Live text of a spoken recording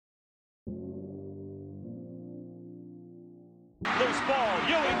Loose ball.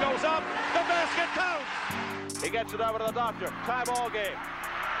 Ewing goes up. The basket counts. He gets it over to the doctor. Tie ball game.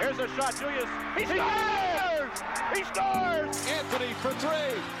 Here's a shot. Julius. He scores! He scores! Anthony for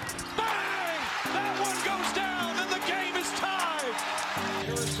three. Bang! That one goes down, and the game is tied.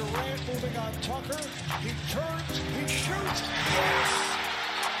 Here is Durant moving on Tucker. He turns. He shoots. Yes!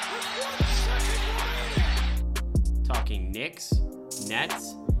 With 1 second remaining. Talking Knicks,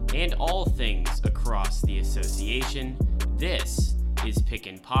 Nets, and all things across the association, this is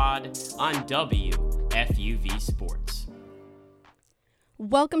Pickin' Pod on WFUV Sports.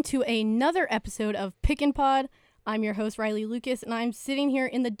 Welcome to another episode of Pickin' Pod. I'm your host, Riley Lucas, and I'm sitting here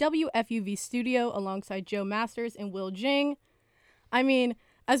in the WFUV studio alongside Joe Masters and Will Jing. I mean,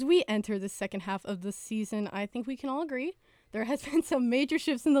 as we enter the second half of the season, I think we can all agree there has been some major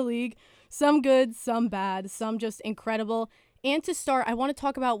shifts in the league, some good, some bad, some just incredible. And to start, I want to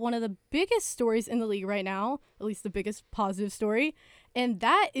talk about one of the biggest stories in the league right now, at least the biggest positive story, and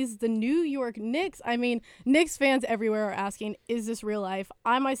that is the New York Knicks. I mean, Knicks fans everywhere are asking, is this real life?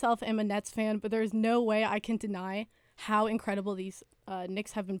 I myself am a Nets fan, but there's no way I can deny how incredible these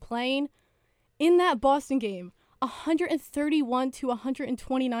Knicks have been playing. In that Boston game, 131 to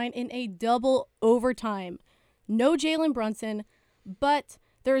 129 in a double overtime. No Jalen Brunson, but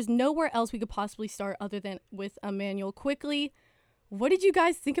there is nowhere else we could possibly start other than with Immanuel Quickley. What did you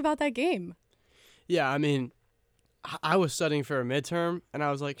guys think about that game? Yeah, I mean, I was studying for a midterm, and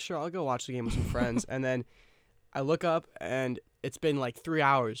I was like, sure, I'll go watch the game with some friends. And then I look up, and it's been like 3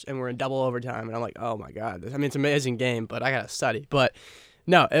 hours, and we're in double overtime. And I'm like, oh, my God. I mean, it's an amazing game, but I got to study. But,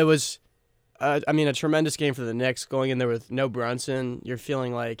 no, it was, a tremendous game for the Knicks. Going in there with no Brunson, you're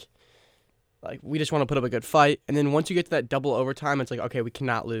feeling like we just want to put up a good fight. And then once you get to that double overtime, it's like, okay, we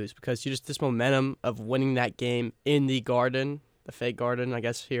cannot lose because you just this momentum of winning that game in the Garden, the fake Garden, I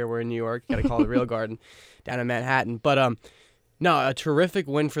guess here we're in New York. Got to call it the real Garden down in Manhattan. But no, a terrific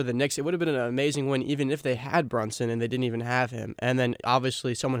win for the Knicks. It would have been an amazing win even if they had Brunson and they didn't even have him. And then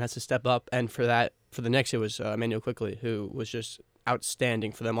obviously someone has to step up. And for the Knicks, it was Immanuel Quickley, who was just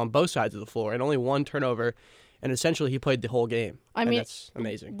outstanding for them on both sides of the floor and only one turnover. And essentially, he played the whole game. I mean, that's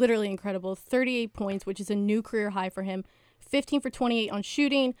amazing. Literally incredible. 38 points, which is a new career high for him. 15 for 28 on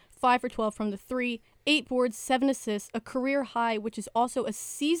shooting, 5 for 12 from the three, 8 boards, 7 assists, a career high, which is also a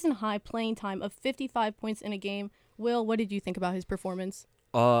season high playing time of 55 points in a game. Will, what did you think about his performance?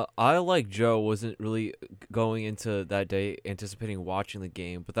 I, like Joe, wasn't really going into that day anticipating watching the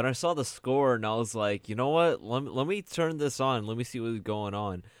game. But then I saw the score, and I was like, you know what? Let me turn this on. Let me see what's going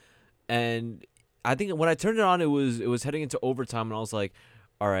on. And I think when I turned it on, it was heading into overtime, and I was like,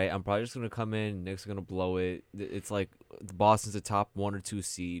 all right, I'm probably just going to come in. Knicks are going to blow it. It's like Boston's a top 1 or 2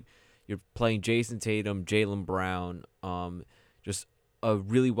 seed. You're playing Jason Tatum, Jaylen Brown, just a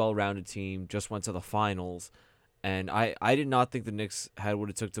really well-rounded team, just went to the finals. And I did not think the Knicks had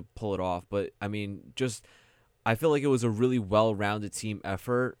what it took to pull it off. But, I mean, I feel like it was a really well-rounded team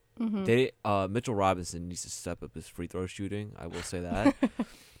effort. Mm-hmm. Mitchell Robinson needs to step up his free throw shooting. I will say that.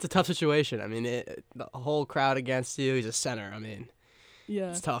 It's a tough situation. I mean, the whole crowd against you. He's a center. I mean,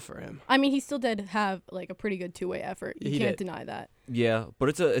 yeah, it's tough for him. I mean, he still did have like a pretty good two-way effort. You can't deny that. Yeah,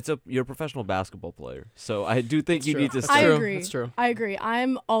 but you're a professional basketball player, so I do think you need to. I agree. That's true. I agree.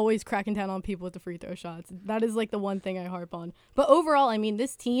 I'm always cracking down on people with the free throw shots. That is like the one thing I harp on. But overall, I mean,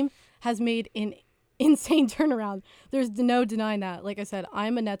 this team has made an insane turnaround. There's no denying that. Like I said,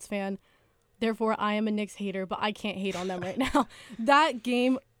 I'm a Nets fan. Therefore, I am a Knicks hater, but I can't hate on them right now. That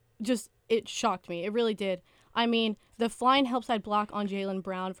game it shocked me. It really did. I mean, the flying help side block on Jaylen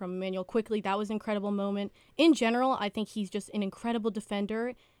Brown from Immanuel Quickley, that was an incredible moment. In general, I think he's just an incredible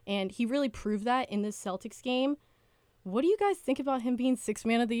defender, and he really proved that in this Celtics game. What do you guys think about him being Sixth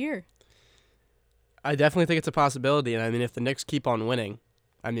Man of the Year? I definitely think it's a possibility, and I mean, if the Knicks keep on winning,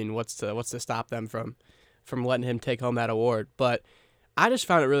 I mean, what's to stop them from letting him take home that award? But I just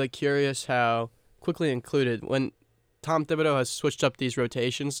found it really curious how Quickley included when Tom Thibodeau has switched up these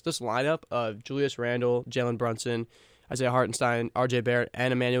rotations. This lineup of Julius Randle, Jalen Brunson, Isaiah Hartenstein, RJ Barrett,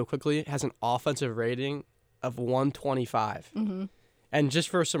 and Immanuel Quickley has an offensive rating of 125. Mm-hmm. And just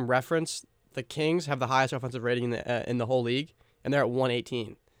for some reference, the Kings have the highest offensive rating in the whole league, and they're at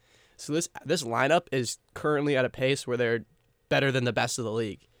 118. So this lineup is currently at a pace where they're better than the best of the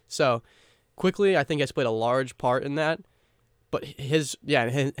league. So Quickley, I think, has played a large part in that. But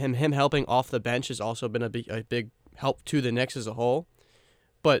him helping off the bench has also been a big help to the Knicks as a whole.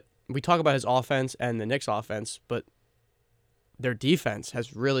 But we talk about his offense and the Knicks offense, but their defense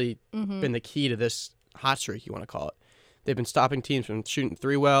has really been the key to this hot streak, you want to call it. They've been stopping teams from shooting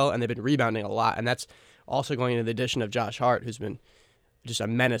three well, and they've been rebounding a lot. And that's also going into the addition of Josh Hart, who's been just a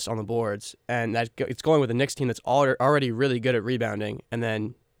menace on the boards. And it's going with the Knicks team that's already really good at rebounding. And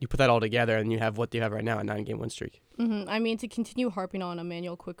then you put that all together and you have what you have right now, a 9-game win streak. Mm-hmm. I mean, to continue harping on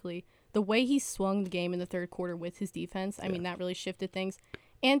Emmanuel quickly, the way he swung the game in the third quarter with his defense, I mean, that really shifted things.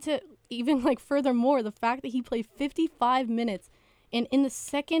 And to even, furthermore, the fact that he played 55 minutes and in the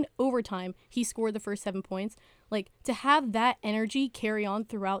second overtime, he scored the first 7 points. To have that energy carry on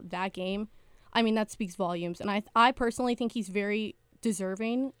throughout that game, I mean, that speaks volumes. And I personally think he's very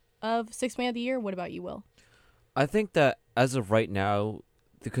deserving of Sixth Man of the Year. What about you, Will? I think that as of right now,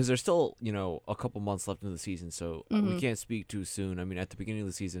 because there's still, a couple months left in the season, so we can't speak too soon. I mean, at the beginning of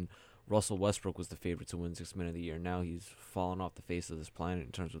the season, Russell Westbrook was the favorite to win Sixth Man of the Year. Now he's fallen off the face of this planet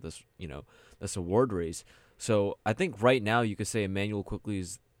in terms of this, this award race. So I think right now you could say Emmanuel Quickley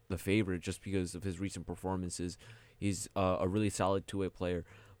is the favorite just because of his recent performances. He's a really solid two-way player.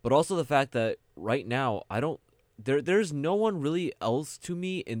 But also the fact that right now there's no one really else to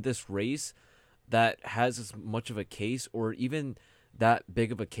me in this race that has as much of a case or even that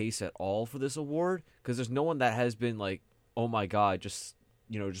big of a case at all for this award, because there's no one that has been like, oh my God, just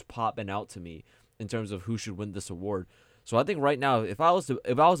popping out to me in terms of who should win this award. So I think right now, if I was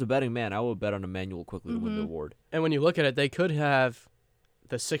a betting man, I would bet on Emmanuel Quickley to win the award. And when you look at it, they could have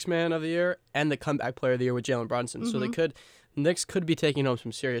the Sixth Man of the Year and the Comeback Player of the Year with Jalen Brunson. So Knicks could be taking home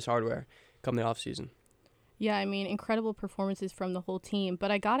some serious hardware come the offseason. Yeah, I mean, incredible performances from the whole team.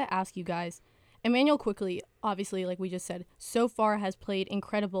 But I got to ask you guys, Emmanuel Quickley, obviously, like we just said, so far has played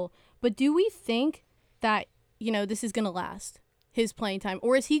incredible. But do we think that, this is going to last, his playing time?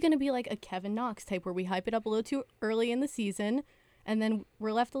 Or is he going to be like a Kevin Knox type where we hype it up a little too early in the season and then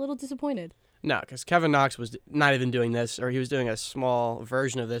we're left a little disappointed? No, because Kevin Knox was not even doing this, or he was doing a small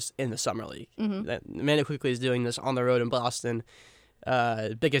version of this in the Summer League. Emmanuel Quickley is doing this on the road in Boston.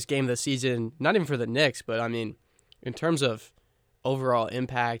 Biggest game of the season, not even for the Knicks, but I mean, in terms of overall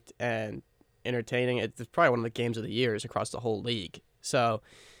impact and entertaining, it's probably one of the games of the years across the whole league. So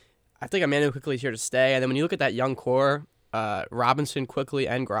I think Emmanuel Quickley is here to stay. And then when you look at that young core, Robinson, Quickley,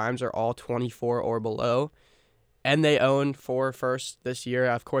 and Grimes are all 24 or below. And they own 4 firsts this year.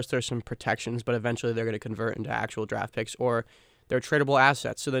 Of course, there's some protections, but eventually they're going to convert into actual draft picks or they're tradable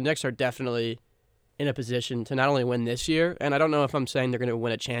assets. So the Knicks are definitely in a position to not only win this year, and I don't know if I'm saying they're going to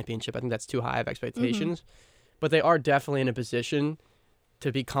win a championship. I think that's too high of expectations. But they are definitely in a position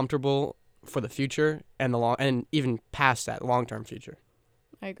to be comfortable for the future and and even past that long-term future.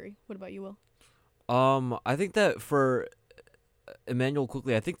 I agree. What about you, Will? I think that for Emmanuel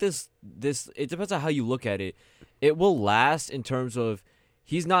Quickley, I think this it depends on how you look at it. It will last in terms of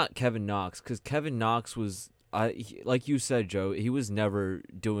he's not Kevin Knox, because Kevin Knox was, like you said, Joe, he was never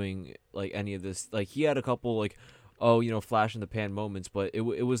doing like any of this. Like he had a couple flash in the pan moments, but it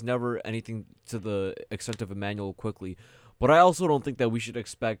was never anything to the extent of Emmanuel Quickley. But I also don't think that we should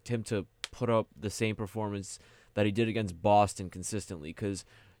expect him to put up the same performance that he did against Boston consistently, because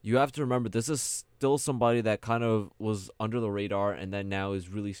you have to remember this is still somebody that kind of was under the radar and then now is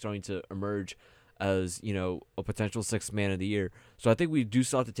really starting to emerge as, a potential Sixth Man of the Year. So I think we do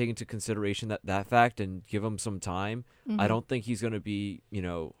still have to take into consideration that fact and give him some time. I don't think he's going to be,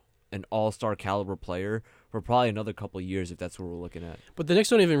 an all-star caliber player for probably another couple of years if that's what we're looking at. But the Knicks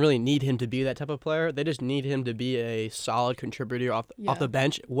don't even really need him to be that type of player. They just need him to be a solid contributor off the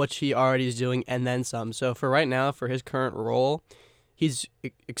bench, which he already is doing, and then some. So for right now, for his current role, he's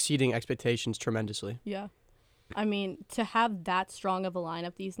exceeding expectations tremendously. Yeah. I mean, to have that strong of a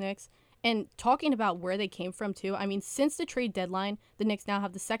lineup, these Knicks, and talking about where they came from, too, I mean, since the trade deadline, the Knicks now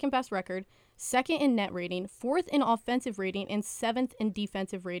have the second best record, second in net rating, fourth in offensive rating, and seventh in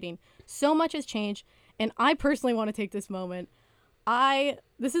defensive rating. So much has changed, and I personally want to take this moment.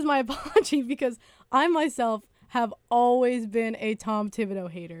 This is my apology because I myself have always been a Tom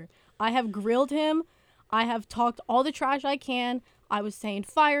Thibodeau hater. I have grilled him. I have talked all the trash I can. I was saying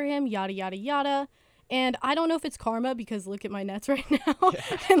fire him, yada, yada, yada. And I don't know if it's karma because look at my Nets right now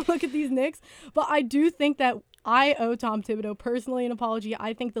and look at these Knicks. But I do think that I owe Tom Thibodeau personally an apology.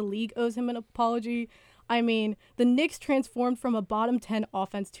 I think the league owes him an apology. I mean, the Knicks transformed from a bottom 10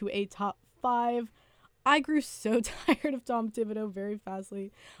 offense to a top 5. I grew so tired of Tom Thibodeau very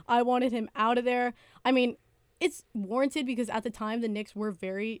fastly. I wanted him out of there. I mean, it's warranted because at the time the Knicks were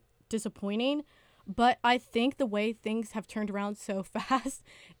very disappointing. But I think the way things have turned around so fast,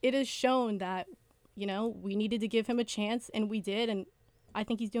 it has shown that, we needed to give him a chance, and we did, and I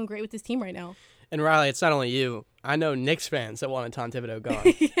think he's doing great with this team right now. And Riley, it's not only you. I know Knicks fans that wanted Tom Thibodeau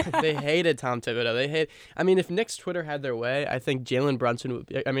gone. They hated Tom Thibodeau. If Knicks Twitter had their way, I think Julius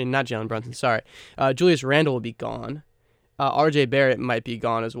Randle would be gone. RJ Barrett might be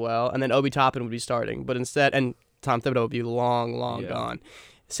gone as well, and then Obi Toppin would be starting. But instead, and Tom Thibodeau would be long Yeah. gone.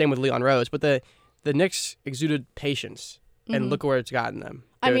 Same with Leon Rose. But the Knicks exuded patience, and look where it's gotten them.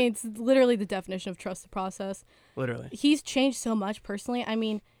 I They're- mean, it's literally the definition of trust the process. literally. He's changed so much personally. I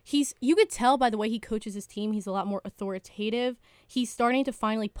mean, you could tell by the way he coaches his team, he's a lot more authoritative. He's starting to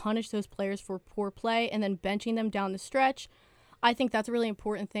finally punish those players for poor play and then benching them down the stretch. I think that's a really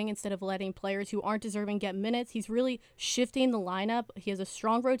important thing. Instead of letting players who aren't deserving get minutes, he's really shifting the lineup. He has a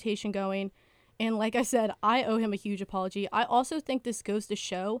strong rotation going. And like I said, I owe him a huge apology. I also think this goes to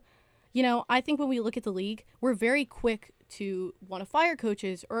show, I think when we look at the league, we're very quick to want to fire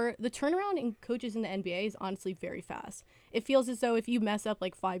coaches, or the turnaround in coaches in the NBA is honestly very fast. It feels as though if you mess up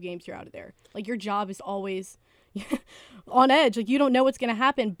like 5 games, you're out of there. Like your job is always on edge. Like you don't know what's going to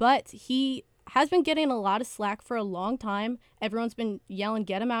happen, but he has been getting a lot of slack for a long time. Everyone's been yelling,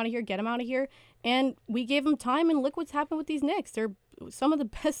 get him out of here, get him out of here. And we gave him time, and look what's happened with these Knicks. They're some of the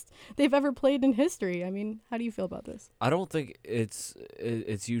best they've ever played in history. I mean, how do you feel about this? I don't think it's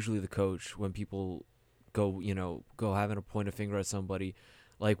usually the coach when people go having to point a finger at somebody.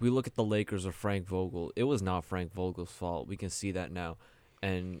 Like we look at the Lakers or Frank Vogel. It was not Frank Vogel's fault. We can see that now.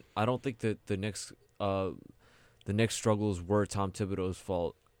 And I don't think that the Knicks struggles were Tom Thibodeau's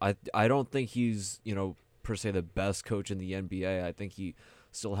fault. I don't think he's, per se the best coach in the NBA. I think he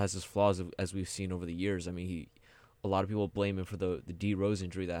still has his flaws as we've seen over the years. I mean, a lot of people blame him for the D Rose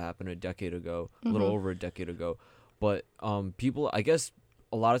injury that happened a decade ago, a little over a decade ago. But people, I guess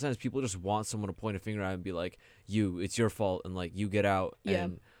a lot of times people just want someone to point a finger at and be like, it's your fault, and like you get out. Yeah.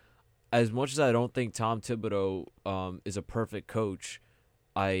 And as much as I don't think Tom Thibodeau is a perfect coach,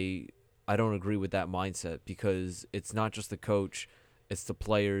 I don't agree with that mindset, because it's not just the coach, it's the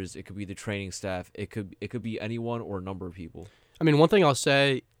players, it could be the training staff, it could be anyone or a number of people. I mean, one thing I'll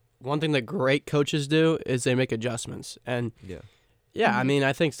say, one thing that great coaches do is they make adjustments. And Yeah. I mean,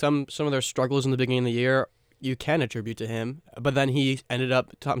 I think some of their struggles in the beginning of the year you can attribute to him, but then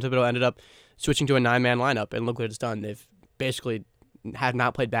Tom Thibodeau ended up switching to a 9-man lineup, and look what it's done. They've basically had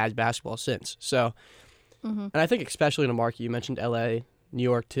not played bad basketball since. So, and I think especially in a market, you mentioned LA, New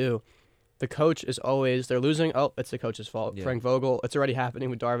York too, the coach is always, they're losing, it's the coach's fault. Yeah. Frank Vogel, it's already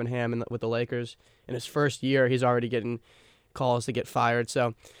happening with Darvin Ham and with the Lakers. In his first year, he's already getting calls to get fired.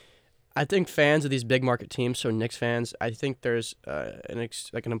 So I think fans of these big market teams, so Knicks fans, I think there's an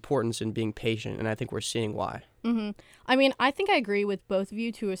importance in being patient, and I think we're seeing why. I mean, I think I agree with both of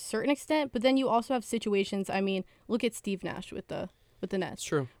you to a certain extent, but then you also have situations. I mean, look at Steve Nash with the Nets. It's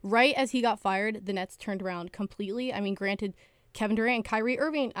true. Right as he got fired, the Nets turned around completely. I mean, granted, Kevin Durant and Kyrie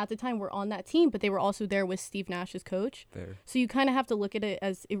Irving at the time were on that team, but they were also there with Steve Nash as coach. Fair. So you kind of have to look at it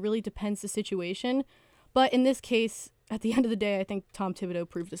as it really depends the situation. But in this case, at the end of the day, I think Tom Thibodeau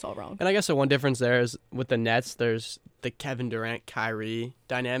proved us all wrong. And I guess the one difference there is with the Nets, there's the Kevin Durant-Kyrie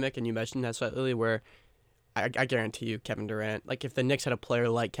dynamic, and you mentioned that slightly, where I guarantee you Kevin Durant, like if the Knicks had a player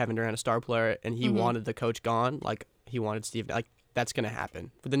like Kevin Durant, a star player, and he wanted the coach gone, like he wanted Steve, like that's going to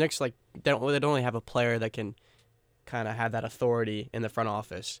happen. But the Knicks, like they don't only have a player that can kind of have that authority in the front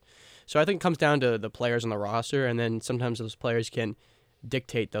office. So I think it comes down to the players on the roster, and then sometimes those players can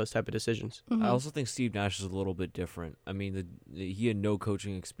dictate those type of decisions. I also think Steve Nash is a little bit different. I mean, he had no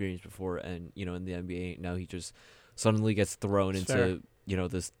coaching experience before, and in the NBA now he just suddenly gets thrown It's into fair.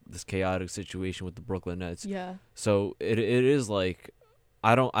 this chaotic situation with the Brooklyn Nets. Yeah. So it is like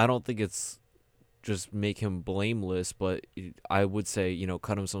I don't think it's just make him blameless, but I would say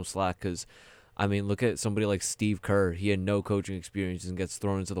cut him some slack, because I mean, look at somebody like Steve Kerr. He had no coaching experience and gets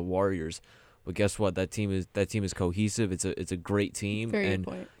thrown into the Warriors. But guess what? That team is cohesive. It's a great team. Very and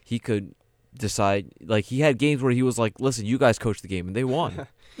good point. he could decide, like he had games where he was like, listen, you guys coach the game, and they won.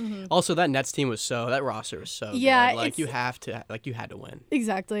 Also, that Nets team that roster was so Yeah, good. Like it's- you had to win.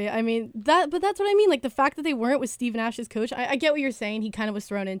 Exactly. I mean, but that's what I mean. Like the fact that they weren't with Steve Nash as coach, I get what you're saying. He kind of was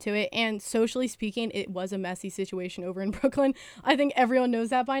thrown into it. And socially speaking, it was a messy situation over in Brooklyn. I think everyone knows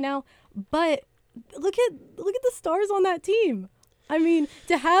that by now. But look at the stars on that team. I mean,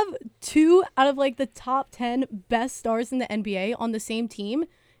 to have 2 out of like the top 10 best stars in the NBA on the same team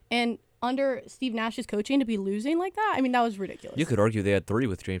and under Steve Nash's coaching to be losing like that, I mean, that was ridiculous. You could argue they had 3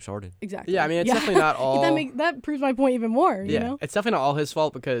 with James Harden. Exactly. Yeah, I mean, it's definitely not all. that proves my point even more, you know? It's definitely not all his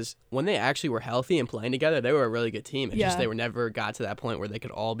fault, because when they actually were healthy and playing together, they were a really good team. It's just they never got to that point where they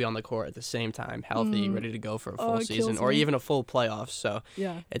could all be on the court at the same time, healthy, ready to go for a full it season kills or me. even a full playoffs. So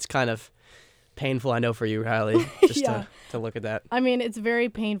Yeah. it's kind of painful, I know, for you, Riley, just Yeah. to look at that. I mean, it's very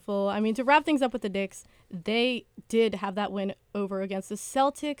painful. I mean, to wrap things up with the Knicks, they did have that win over against the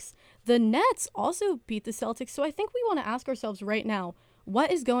Celtics. The Nets also beat the Celtics. So I think we want to ask ourselves right now,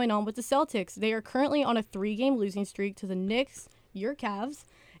 what is going on with the Celtics? They are currently on a 3-game losing streak to the Knicks, your Cavs,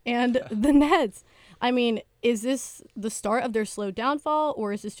 And the Nets, I mean, is this the start of their slow downfall,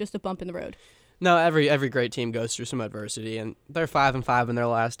 or is this just a bump in the road? No, every great team goes through some adversity, and they're 5-5 in their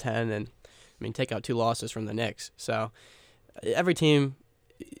last 10, and I mean, take out 2 losses from the Knicks. So every team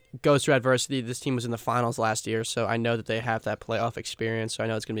goes through adversity. This team was in the finals last year, so I know that they have that playoff experience. So I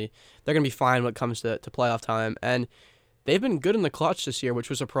know they're gonna be fine when it comes to playoff time, and they've been good in the clutch this year, which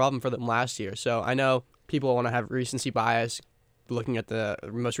was a problem for them last year. So I know people want to have recency bias looking at the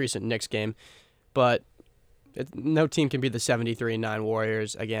most recent Knicks game, but no team can be the 73-9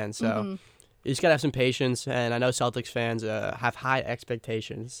 Warriors again. So you just gotta have some patience, and I know Celtics fans have high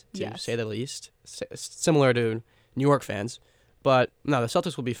expectations, to say the least, similar to New York fans. But no, the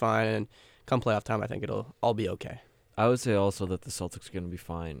Celtics will be fine, and come playoff time, I think it'll all be okay. I would say also that the Celtics are going to be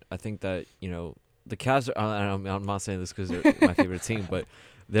fine. I think that, the Cavs I'm not saying this because they're my favorite team, but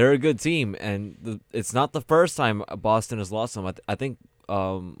they're a good team, and it's not the first time Boston has lost them. I think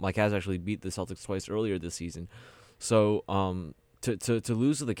my Cavs actually beat the Celtics twice earlier this season. So to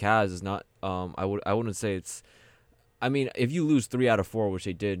lose to the Cavs is not I wouldn't say it's. I mean, if you lose 3 out of 4, which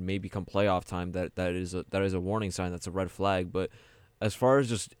they did, maybe come playoff time, that is a warning sign. That's a red flag. But as far as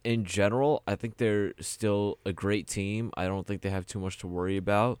just in general, I think they're still a great team. I don't think they have too much to worry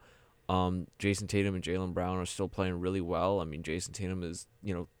about. Jason Tatum and Jaylen Brown are still playing really well. I mean, Jason Tatum is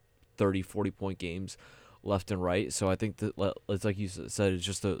 30, 40-point games left and right. So I think that it's like you said, it's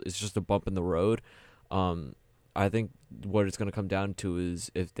just a bump in the road. I think what it's going to come down to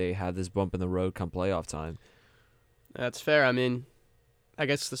is if they have this bump in the road come playoff time. That's fair. I mean, I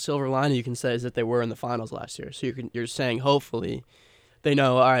guess the silver lining you can say is that they were in the finals last year. So you're saying hopefully they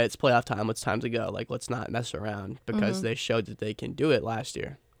know, all right, it's playoff time. It's time to go. Like, let's not mess around because they showed that they can do it last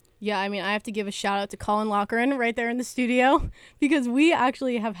year. Yeah, I mean, I have to give a shout out to Colin Loughran right there in the studio because we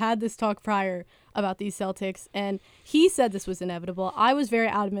actually have had this talk prior about these Celtics, and he said this was inevitable. I was very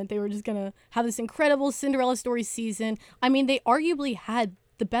adamant they were just going to have this incredible Cinderella story season. I mean, they arguably had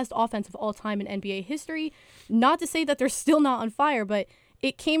the best offense of all time in NBA history. Not to say that they're still not on fire, but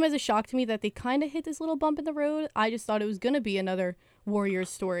it came as a shock to me that they kind of hit this little bump in the road. I just thought it was going to be another Warriors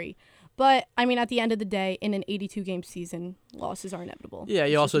story. But, I mean, at the end of the day, in an 82-game season, losses are inevitable. Yeah,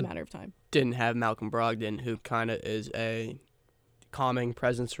 you it's also just a matter of time. Didn't have Malcolm Brogdon, who kind of is a calming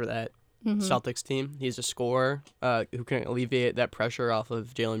presence for that Celtics team. He's a scorer who can alleviate that pressure off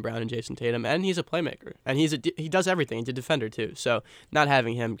of Jaylen Brown and Jason Tatum, and he's a playmaker. And he does everything. He's a defender, too. So not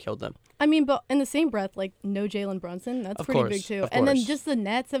having him killed them. I mean, but in the same breath, like, no Jalen Brunson, that's pretty big, too. And then just the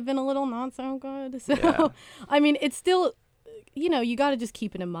Nets have been a little not so good. So, I mean, it's still, you got to just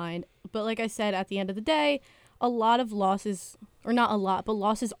keep it in mind. But like I said, at the end of the day, a lot of losses, or not a lot, but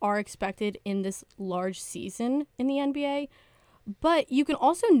losses are expected in this large season in the NBA. But you can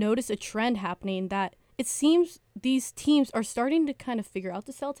also notice a trend happening that it seems these teams are starting to kind of figure out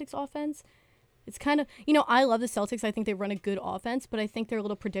the Celtics offense. It's kind of, I love the Celtics. I think they run a good offense, but I think they're a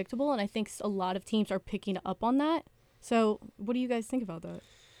little predictable, and I think a lot of teams are picking up on that. So what do you guys think about that?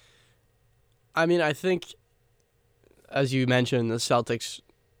 I mean, I think, as you mentioned, the Celtics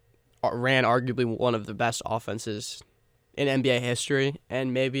ran arguably one of the best offenses in NBA history,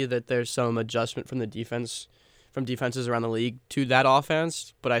 and maybe that there's some adjustment from defenses around the league to that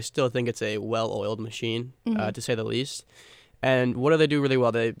offense, but I still think it's a well-oiled machine, to say the least. And what do they do really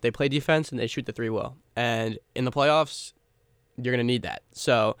well? They play defense and they shoot the three well. And in the playoffs, you're going to need that.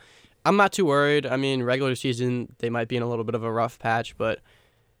 So I'm not too worried. I mean, regular season, they might be in a little bit of a rough patch, but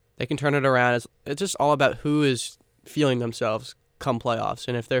they can turn it around. It's just all about who is feeling themselves come playoffs.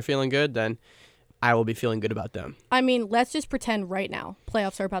 And if they're feeling good, then I will be feeling good about them. I mean, let's just pretend right now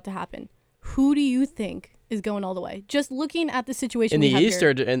playoffs are about to happen. Who do you think is going all the way? Just looking at the situation in we the have East here.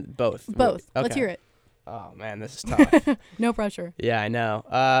 or in both? Both. Okay. Let's hear it. Oh man, this is tough. No pressure. Yeah, I know.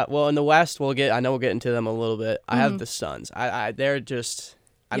 Well, in the West, I know we'll get into them a little bit. I have the Suns. They're just.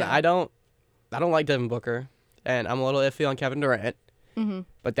 I don't like Devin Booker, and I'm a little iffy on Kevin Durant.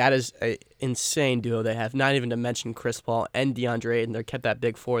 But that is an insane duo they have. Not even to mention Chris Paul and DeAndre Ayton. They kept that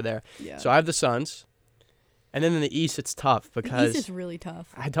big four there. Yeah. So I have the Suns. And then in the East, it's tough because the East is really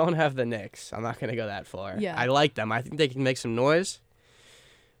tough. I don't have the Knicks. I'm not going to go that far. Yeah. I like them. I think they can make some noise.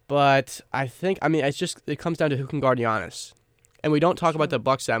 But it comes down to who can guard Giannis. And we don't talk about the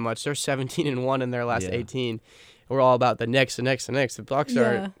Bucks that much. They're 17-1 in their last 18. We're all about the Knicks. The Bucks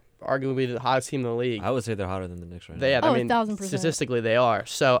are arguably the hottest team in the league. I would say they're hotter than the Knicks right now. Yeah, 1,000%. Statistically, they are.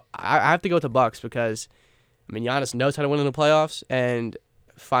 So I have to go with the Bucks because, Giannis knows how to win in the playoffs, and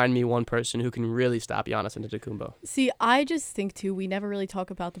find me one person who can really stop Giannis Antetokounmpo. See, I just think, too, we never really talk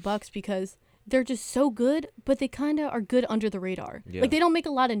about the Bucks because they're just so good, but they kind of are good under the radar. Yeah. Like, they don't make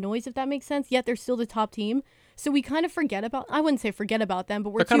a lot of noise, if that makes sense, yet they're still the top team. So we kind of forget about, I wouldn't say forget about them,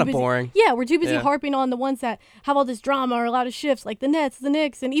 but we're They're too kind of busy. boring. Yeah, we're too busy Yeah. harping on the ones that have all this drama or a lot of shifts, like the Nets, the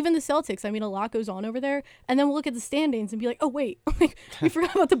Knicks, and even the Celtics. I mean, a lot goes on over there. And then we'll look at the standings and be like, oh, wait, like, we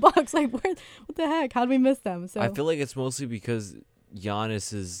forgot about the Bucks. Like, what the heck? How did we miss them? So I feel like it's mostly because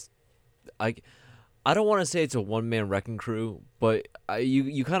Giannis is, I don't want to say it's a one-man wrecking crew, but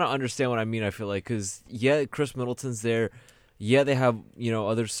you kind of understand what I mean. I feel like because Chris Middleton's there, they have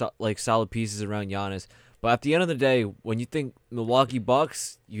other solid pieces around Giannis, but at the end of the day, when you think Milwaukee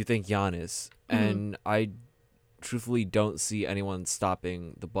Bucks, you think Giannis, and I truthfully don't see anyone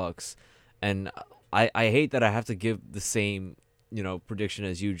stopping the Bucks, and I hate that I have to give the same prediction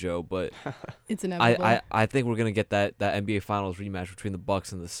as you, Joe, but it's inevitable. I think we're gonna get that NBA Finals rematch between the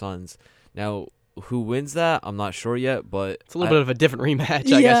Bucks and the Suns. Now, who wins that? I'm not sure yet, but It's a little bit of a different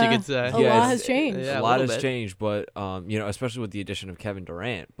rematch, I guess you could say. A Yeah, lot it's- has changed. yeah, a lot little has bit. changed, but especially with the addition of Kevin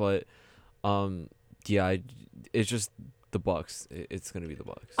Durant. But it's just the Bucks. It's gonna be the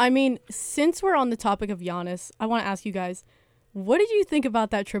Bucks. I mean, since we're on the topic of Giannis, I want to ask you guys, what did you think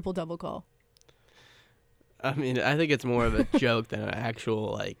about that triple-double call? I mean, I think it's more of a joke than an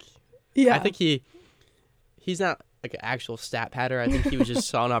actual, Yeah. I think he's not like an actual stat patter. I think he was just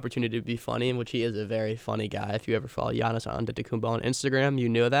saw an opportunity to be funny, in which he is a very funny guy. If you ever follow Giannis Antetokounmpo on Instagram, you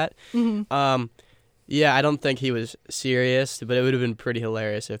know that. Yeah, I don't think he was serious, but it would have been pretty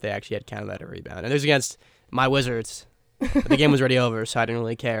hilarious if they actually had counted that a rebound. And it was against my Wizards. The game was already over, so I didn't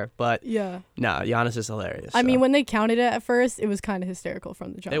really care. But Yeah. no, Giannis is hilarious. I so. mean, when they counted it at first, it was kind of hysterical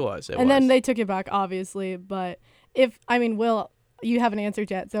from the jump. It was. And then they took it back, obviously. But Will, you haven't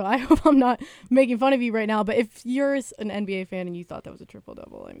answered yet, so I hope I'm not making fun of you right now. But if you're an NBA fan and you thought that was a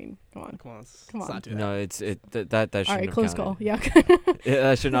triple-double, I mean, come on. Come on, let's Come on. not do that. No, that shouldn't All right, have close counted. call. Yeah. Yeah,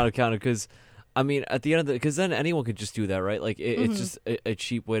 that should not have counted because, I mean, at the end of because then anyone could just do that, right? Like it's just a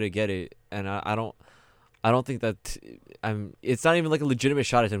cheap way to get it, and I don't think that it's not even like a legitimate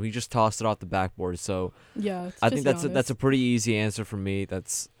shot at him. He just tossed it off the backboard. So Yeah. It's I think just that's a Giannis. pretty easy answer for me.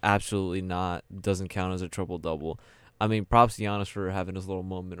 That's absolutely doesn't count as a triple double. I mean, props to Giannis for having his little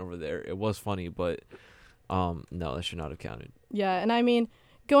moment over there. It was funny, but no, that should not have counted. Yeah, and I mean,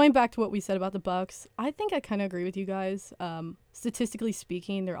 going back to what we said about the Bucks, I think I kind of agree with you guys. Statistically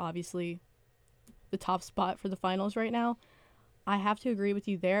speaking, they're obviously the top spot for the finals right now. I have to agree with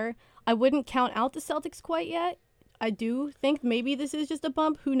you there. I wouldn't count out the Celtics quite yet. I do think maybe this is just a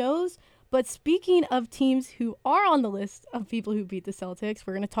bump. Who knows? But speaking of teams who are on the list of people who beat the Celtics,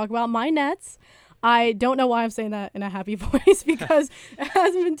 we're going to talk about my Nets. I don't know why I'm saying that in a happy voice because it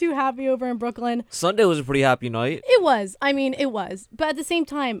hasn't been too happy over in Brooklyn. Sunday was a pretty happy night. It was. I mean, it was. But at the same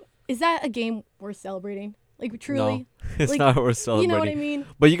time, is that a game worth celebrating? Like, truly? No, it's Like, not worth You celebrating. know what I mean?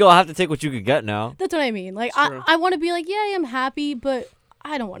 But you gonna have to take what you could get now. That's what I mean. Like, true. I want to be like, yeah, I am happy, but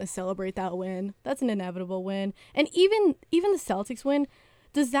I don't want to celebrate that win. That's an inevitable win. And even the Celtics win,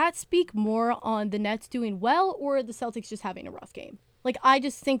 does that speak more on the Nets doing well or the Celtics just having a rough game? Like, I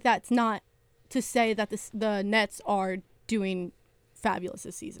just think that's not to say that the Nets are doing fabulous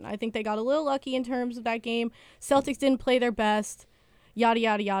this season. I think they got a little lucky in terms of that game. Celtics didn't play their best, yada,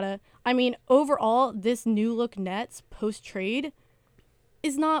 yada, yada. I mean, overall, this new look Nets post-trade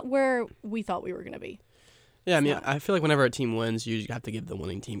is not where we thought we were going to be. Yeah, I mean, not. I feel like whenever a team wins, you have to give the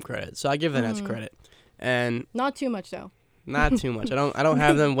winning team credit. So I give the Nets credit, and Not too much, though. not too much. I don't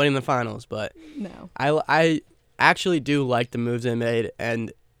have them winning the finals, but No. I actually do like the moves they made.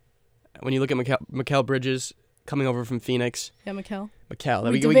 And when you look at Mikal Bridges coming over from Phoenix, Yeah, Mikal. Mikal,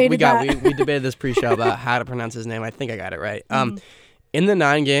 We we debated that. we debated this pre-show about how to pronounce his name. I think I got it right. In the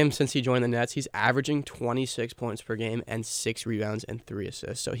 9 games since he joined the Nets, he's averaging 26 points per game and 6 rebounds and 3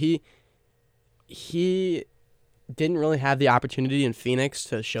 assists. So he didn't really have the opportunity in Phoenix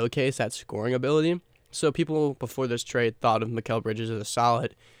to showcase that scoring ability. So people before this trade thought of Mikal Bridges as a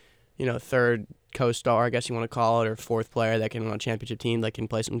solid, third co-star, I guess you want to call it, or fourth player that can run a championship team that can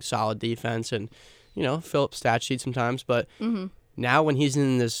play some solid defense and, fill up stat sheets sometimes. But now when he's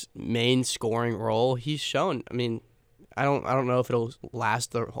in this main scoring role, he's shown. I mean, I don't know if it'll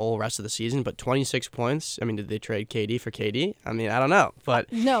last the whole rest of the season, but 26 points. I mean, did they trade KD for KD? I mean, I don't know, but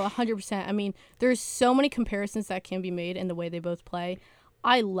No, 100%. I mean, there's so many comparisons that can be made in the way they both play.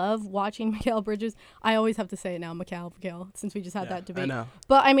 I love watching Mikal Bridges. I always have to say it now, Mikal, since we just had that debate. I know.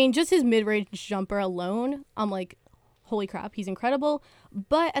 But, I mean, just his mid-range jumper alone, I'm like, holy crap, he's incredible.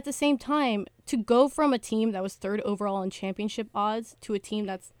 But at the same time, to go from a team that was 3rd overall in championship odds to a team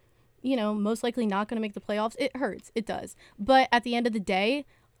that's, most likely not going to make the playoffs, it hurts. It does. But at the end of the day,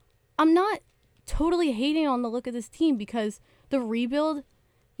 I'm not totally hating on the look of this team because the rebuild,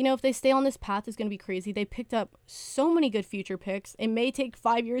 if they stay on this path, it's going to be crazy. They picked up so many good future picks. It may take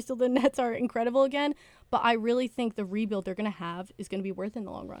 5 years till the Nets are incredible again, but I really think the rebuild they're going to have is going to be worth it in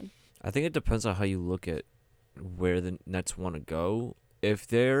the long run. I think it depends on how you look at where the Nets want to go. If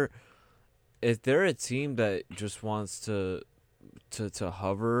they're a team that just wants to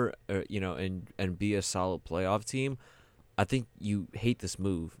hover, and be a solid playoff team, I think you hate this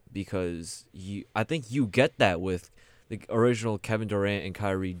move because I think you get that with the original Kevin Durant and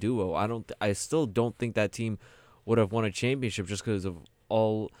Kyrie duo. I still don't think that team would have won a championship just because of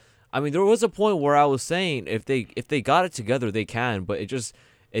all. I mean, there was a point where I was saying if they got it together, they can, but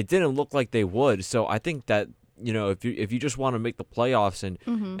it didn't look like they would. So I think that, if you just want to make the playoffs and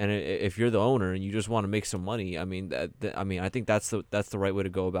if you're the owner and you just want to make some money, I mean I think that's the right way to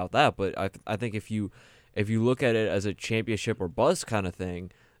go about that. But I think if you look at it as a championship or bust kind of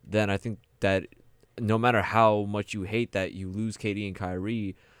thing, then I think that no matter how much you hate that you lose KD and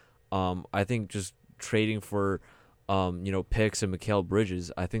Kyrie, I think just trading for picks and Mikal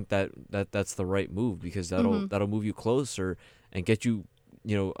Bridges, I think that's the right move because that'll move you closer and get you,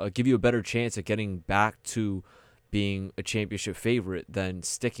 give you a better chance at getting back to being a championship favorite than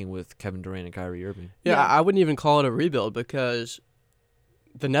sticking with Kevin Durant and Kyrie Irving. Yeah, I wouldn't even call it a rebuild because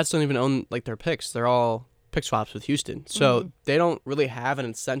the Nets don't even own their picks. They're all pick swaps with Houston. So they don't really have an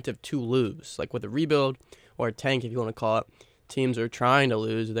incentive to lose. Like with a rebuild or a tank, if you want to call it, teams are trying to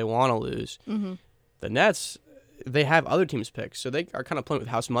lose. They want to lose. The Nets, they have other teams' picks. So they are kind of playing with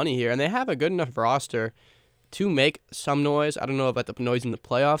house money here. And they have a good enough roster to make some noise. I don't know about the noise in the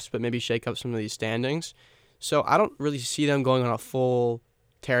playoffs, but maybe shake up some of these standings. So I don't really see them going on a full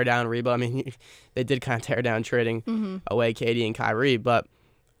tear-down rebuild. I mean, they did kind of tear down trading away KD and Kyrie. But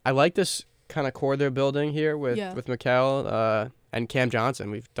I like this kind of core they're building here with Mikal and Cam Johnson.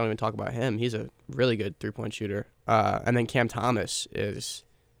 We don't even talk about him. He's a really good three-point shooter. And then Cam Thomas is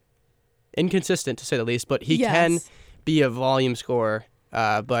inconsistent, to say the least, but he can be a volume scorer.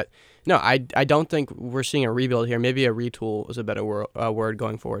 But no, I don't think we're seeing a rebuild here. Maybe a retool is a better word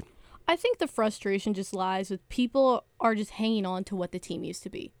going forward. I think the frustration just lies with people are just hanging on to what the team used to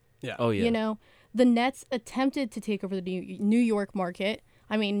be. Yeah. Oh, yeah. The Nets attempted to take over the New York market.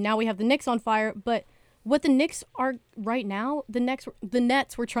 I mean, now we have the Knicks on fire, but what the Knicks are right now, the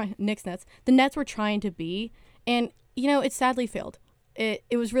Nets were trying to be, and it sadly failed.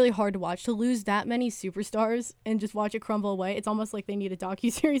 It was really hard to watch. To lose that many superstars and just watch it crumble away, it's almost like they need a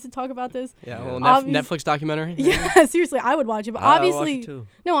docuseries to talk about this. Yeah, well, Netflix documentary. Yeah, seriously, I would watch it. But obviously,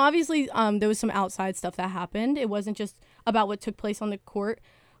 obviously, there was some outside stuff that happened. It wasn't just about what took place on the court.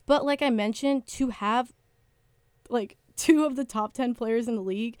 But like I mentioned, to have like 2 of the top 10 players in the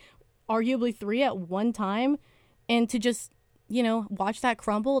league, arguably 3 at one time, and to just, watch that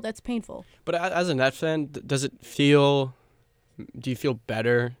crumble, that's painful. But as a Nets fan, do you feel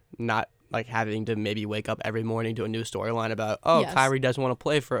better not like having to maybe wake up every morning to a new storyline about, Yes. Kyrie doesn't want to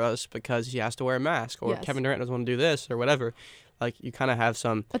play for us because he has to wear a mask, or Yes. Kevin Durant doesn't want to do this or whatever? Like, you kind of have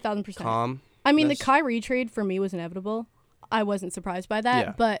some 1,000%. calm. I mean, the Kyrie trade for me was inevitable. I wasn't surprised by that.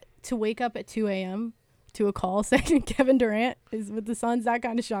 Yeah. But to wake up at 2 a.m. to a call saying Kevin Durant is with the Suns, that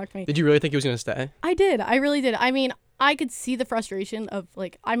kind of shocked me. Did you really think he was going to stay? I did. I really did. I mean, I could see the frustration of,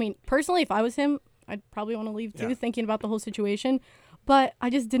 personally, if I was him, I'd probably want to leave too, thinking about the whole situation. But I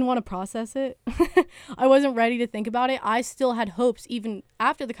just didn't want to process it. I wasn't ready to think about it. I still had hopes even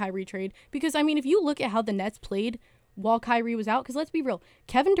after the Kyrie trade. Because, I mean, if you look at how the Nets played while Kyrie was out, because let's be real,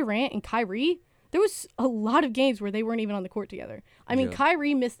 Kevin Durant and Kyrie, there was a lot of games where they weren't even on the court together. I mean,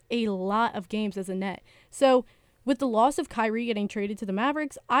 Kyrie missed a lot of games as a Net. So with the loss of Kyrie getting traded to the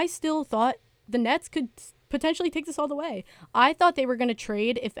Mavericks, I still thought the Nets could potentially take this all the way. I thought they were going to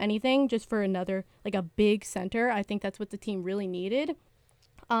trade, if anything, just for another, like a big center. I think that's what the team really needed.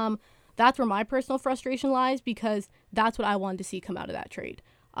 That's where my personal frustration lies, because that's what I wanted to see come out of that trade.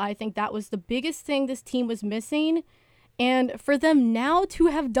 I think that was the biggest thing this team was missing. And for them now to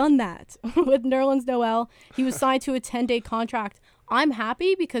have done that with Nerlens Noel, he was signed to a 10-day contract. I'm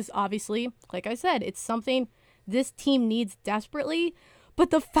happy because obviously, like I said, it's something this team needs desperately. But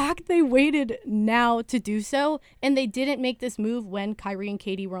the fact they waited now to do so, and they didn't make this move when Kyrie and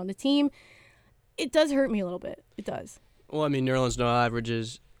KD were on the team, it does hurt me a little bit. It does. Well, I mean, Nerlens Noel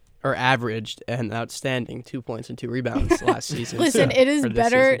averaged an outstanding 2 points and 2 rebounds last season. Listen, it is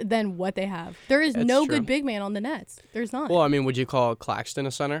better season. than what they have. There is That's no true. good big man on the Nets. There's not. Well, I mean, would you call Claxton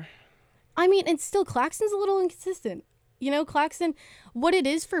a center? I mean, and still, Claxton's a little inconsistent. Claxton, what it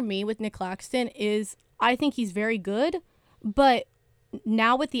is for me with Nick Claxton is I think he's very good, but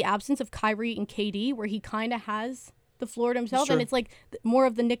now with the absence of Kyrie and KD, where he kind of has the floor to himself, Sure. and it's like more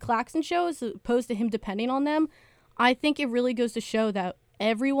of the Nick Claxton show as opposed to him depending on them, I think it really goes to show that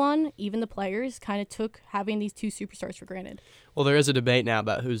everyone, even the players, kind of took having these two superstars for granted. Well, there is a debate now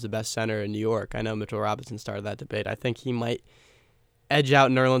about who's the best center in New York. I know Mitchell Robinson started that debate. I think he might edge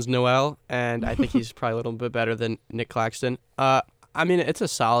out Nerlens Noel, and I think he's probably a little bit better than Nick Claxton. I mean, it's a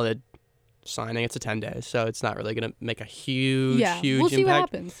solid signing. It's a 10-day, so it's not really going to make a huge We'll see impact. what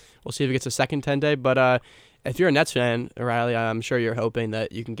happens. We'll see if it gets a second 10-day, but if you're a Nets fan, Riley, I'm sure you're hoping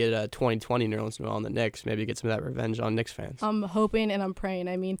that you can get a 2020 Nerlens Noel on the Knicks, maybe get some of that revenge on Knicks fans. I'm hoping and I'm praying.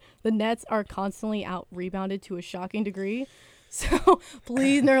 I mean, the Nets are constantly out-rebounded to a shocking degree. So,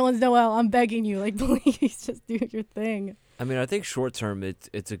 please, Nerlens Noel, I'm begging you, like, please just do your thing. I mean, I think short term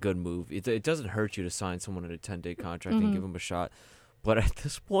it's a good move. It doesn't hurt you to sign someone at a 10-day contract and give them a shot. But at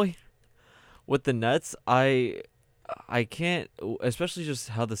this point, with the Nets, I can't, especially just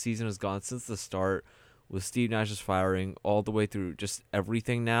how the season has gone since the start, with Steve Nash's firing all the way through just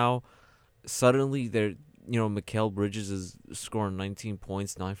everything now. Suddenly, Mikal Bridges is scoring 19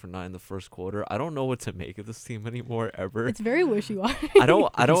 points, 9 for 9 in the first quarter. I don't know what to make of this team anymore ever. It's very wishy-washy. I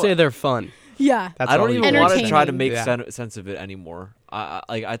don't say they're fun. Yeah. That's I don't all even you want to Entertaining. try to make Yeah. sense of it anymore.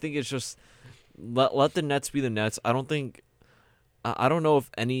 I think it's just let the Nets be the Nets. I don't know if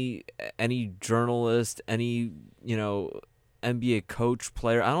any journalist, any NBA coach,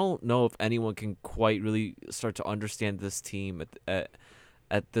 player, I don't know if anyone can quite really start to understand this team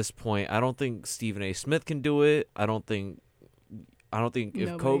at this point. I don't think Stephen A. Smith can do it. I don't think if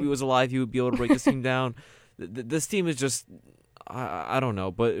Nobody. Kobe was alive, he would be able to break this team down. This team is just I don't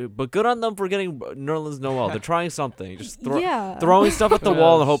know, but good on them for getting Nerlens Noel. They're trying something, just throwing stuff at the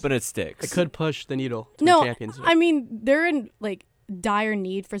wall and hoping it sticks. It could push the needle to No, champions. I mean, they're in, like, dire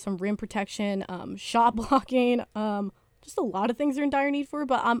need for some rim protection, shot blocking, just a lot of things they're in dire need for,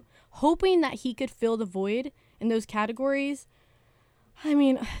 but I'm hoping that he could fill the void in those categories. I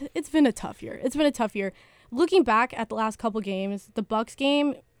mean, it's been a tough year. Looking back at the last couple games, the Bucks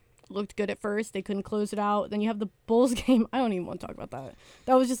game looked good at first. They couldn't close it out. Then you have the Bulls game. I don't even want to talk about that.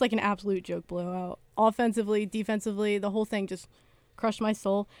 That was just like an absolute joke blowout. Offensively, defensively, the whole thing just crushed my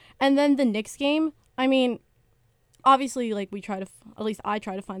soul. And then the Knicks game, I mean, obviously, like, at least I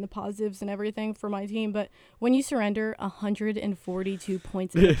try to find the positives and everything for my team, but when you surrender 142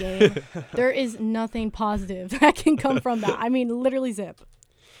 points in a game, there is nothing positive that can come from that. I mean, literally zip.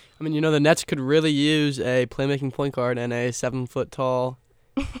 I mean, the Nets could really use a playmaking point guard and a 7-foot-tall,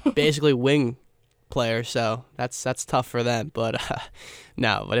 basically wing player, so that's tough for them. But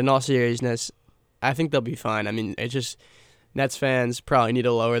no, but in all seriousness, I think they'll be fine. I mean, it's just Nets fans probably need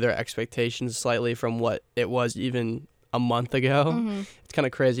to lower their expectations slightly from what it was even a month ago. Mm-hmm. It's kind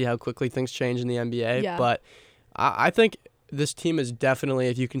of crazy how quickly things change in the NBA. Yeah. But I think this team is definitely,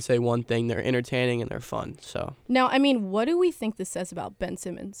 if you can say one thing, they're entertaining and they're fun. So Now, I mean, what do we think this says about Ben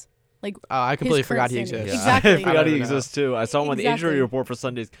Simmons? Like, I completely his current forgot he standing. exists. Exactly. I forgot he don't know. exists too. I saw him on the injury Exactly. report for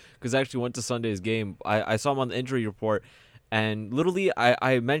Sundays because I actually went to Sunday's game. I saw him on the injury report, and literally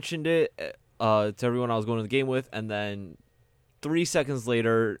I mentioned it to everyone I was going to the game with, and then 3 seconds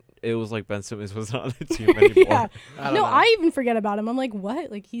later, it was like Ben Simmons wasn't on the team anymore. Yeah. don't No, know. I even forget about him. I'm like, what?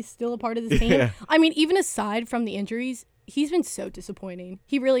 Like, he's still a part of this team? Yeah. I mean, even aside from the injuries, he's been so disappointing.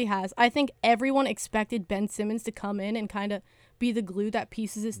 He really has. I think everyone expected Ben Simmons to come in and kind of be the glue that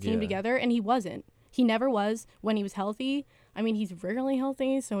pieces his team Yeah. together, and he wasn't. He never was when he was healthy. I mean, he's rarely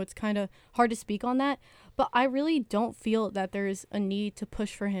healthy, so it's kind of hard to speak on that. But I really don't feel that there's a need to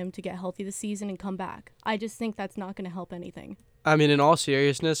push for him to get healthy this season and come back. I just think that's not going to help anything. I mean, in all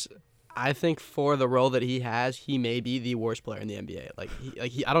seriousness, I think for the role that he has, he may be the worst player in the NBA.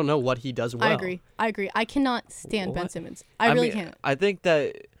 I don't know what he does well. I agree. I cannot stand Ben What? Simmons. I really mean, can't. I think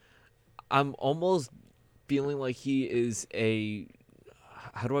that I'm almost feeling like he is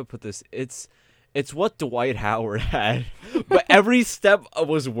how do I put this? It's what Dwight Howard had, but every step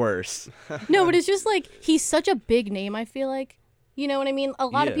was worse. No, but it's just like he's such a big name, I feel like. You know what I mean? A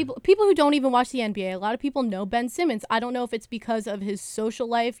lot of Yeah. people who don't even watch the NBA, a lot of people know Ben Simmons. I don't know if it's because of his social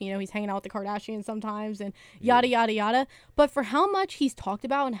life. You know, he's hanging out with the Kardashians sometimes and yada, yada, yada. But for how much he's talked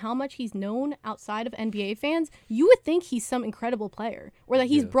about and how much he's known outside of NBA fans, you would think he's some incredible player or that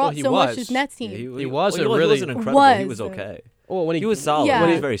he's brought he so much was. to his Nets team. He wasn't well, really- He wasn't incredible. He Was. was okay. Well, when He was solid. Yeah.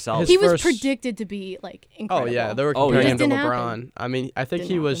 He was very solid. He was first- predicted to be like Oh incredible. yeah, they were Oh, comparing yeah. him to It didn't LeBron. happen. I mean, I think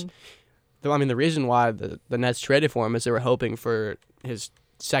Didn't he was. happen. I mean, the reason why the Nets traded for him is they were hoping for his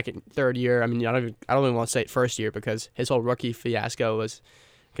second, third year. I mean, I don't even want to say first year because his whole rookie fiasco was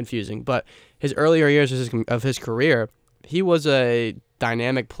confusing. But his earlier years of his career, he was a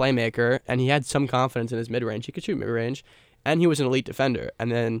dynamic playmaker and he had some confidence in his mid range. He could shoot mid range, and he was an elite defender.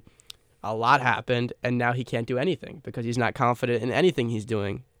 And then a lot happened, and now he can't do anything because he's not confident in anything he's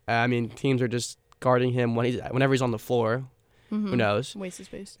doing. I mean, teams are just guarding him whenever he's on the floor, Who knows? Waste of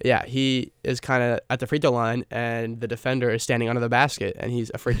space. Yeah, he is kind of at the free throw line, and the defender is standing under the basket, and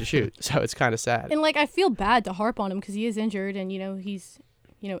he's afraid to shoot. So it's kind of sad. And, like, I feel bad to harp on him because he is injured and, he's,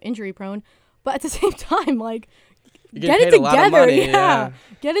 injury prone. But at the same time, like, get it together. Yeah.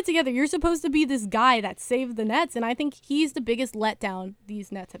 Get it together. You're supposed to be this guy that saved the Nets, and I think he's the biggest letdown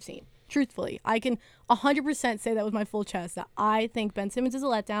these Nets have seen. Truthfully, I can 100% say that with my full chest that I think Ben Simmons is a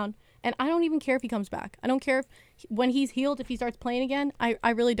letdown, and I don't even care if he comes back. I don't care if when he's healed, if he starts playing again. I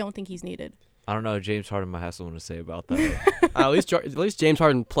really don't think he's needed. I don't know. James Harden might have something to say about that. At least James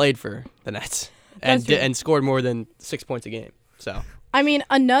Harden played for the Nets and scored more than 6 points a game. So. I mean,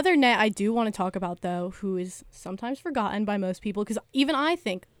 another Net I do want to talk about, though, who is sometimes forgotten by most people, because even I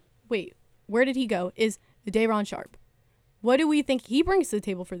think, wait, where did he go, is Day'Ron Sharpe. What do we think he brings to the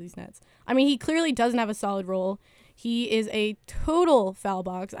table for these Nets? I mean, he clearly doesn't have a solid role. He is a total foul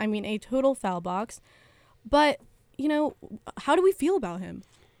box. But, how do we feel about him?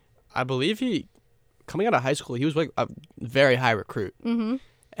 I believe coming out of high school, he was like a very high recruit. Mm-hmm.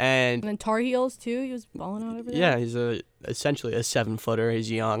 And then Tar Heels, too. He was balling out over there. Yeah, he's essentially a 7-footer. He's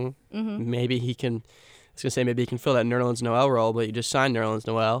young. Mm-hmm. Maybe he can fill that Nerlens Noel role, but you just signed Nerlens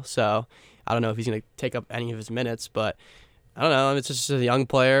Noel. So I don't know if he's going to take up any of his minutes, but I don't know. It's just a young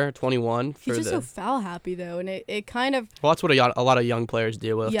player, 21. He's just so foul happy, though, and it kind of... Well, that's what a lot of young players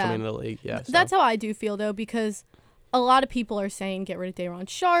deal with coming into the league. Yeah, so. That's how I do feel, though, because a lot of people are saying get rid of Day'Ron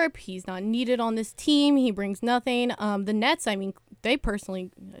Sharpe. He's not needed on this team. He brings nothing. The Nets, I mean, they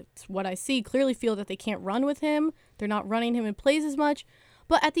personally, it's what I see, clearly feel that they can't run with him. They're not running him in plays as much.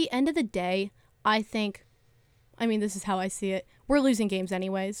 But at the end of the day, I think, this is how I see it. We're losing games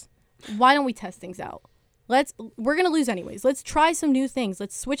anyways. Why don't we test things out? We're going to lose anyways. Let's try some new things.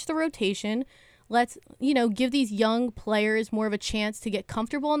 Let's switch the rotation. Let's, give these young players more of a chance to get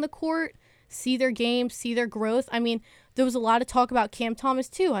comfortable on the court, see their game, see their growth. I mean, there was a lot of talk about Cam Thomas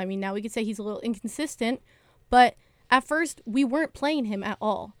too. I mean, now we could say he's a little inconsistent, but at first we weren't playing him at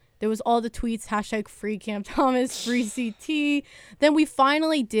all. There was all the tweets, hashtag free Cam Thomas, free CT. Then we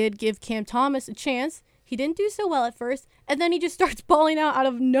finally did give Cam Thomas a chance. He didn't do so well at first, and then he just starts balling out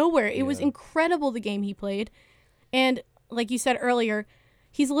of nowhere. It was incredible, the game he played. And like you said earlier,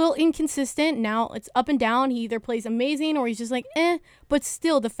 he's a little inconsistent. Now it's up and down. He either plays amazing or he's just like, eh. But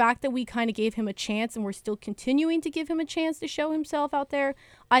still, the fact that we kind of gave him a chance and we're still continuing to give him a chance to show himself out there,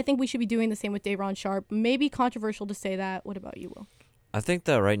 I think we should be doing the same with Day'Ron Sharpe. Maybe controversial to say that. What about you, Will? I think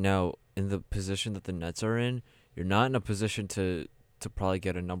that right now, in the position that the Nets are in, you're not in a position to probably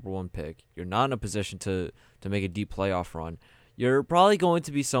get a number 1 pick. You're not in a position to make a deep playoff run. You're probably going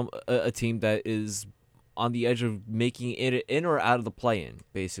to be a team that is on the edge of making it in or out of the play-in,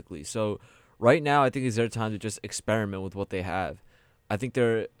 basically. So right now, I think it's their time to just experiment with what they have. I think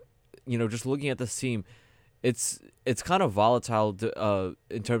they're, just looking at this team, it's kind of volatile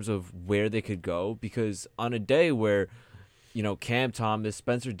in terms of where they could go, because on a day where, Cam Thomas,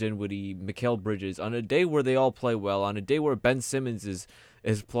 Spencer Dinwiddie, Mikal Bridges, on a day where they all play well, on a day where Ben Simmons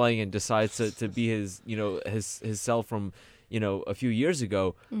is playing and decides to be his self from, a few years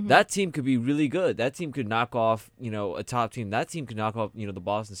ago, that team could be really good. That team could knock off, a top team. That team could knock off, the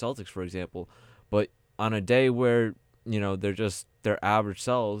Boston Celtics, for example. But on a day where, they're just their average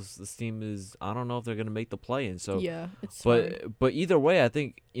selves, this team is, I don't know if they're going to make the play-in. So, yeah, it's but either way, I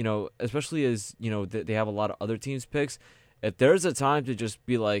think, especially as, they have a lot of other teams' picks, if there's a time to just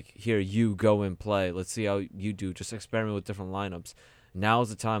be like, here, you go and play. Let's see how you do. Just experiment with different lineups. Now is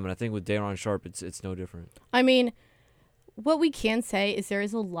the time, and I think with Day'Ron Sharpe, it's no different. I mean, what we can say is there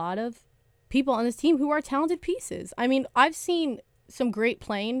is a lot of people on this team who are talented pieces. I mean, I've seen some great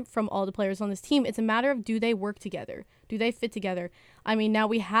playing from all the players on this team. It's a matter of, do they work together? Do they fit together? I mean, now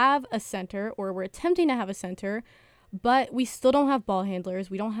we have a center, or we're attempting to have a center, but we still don't have ball handlers.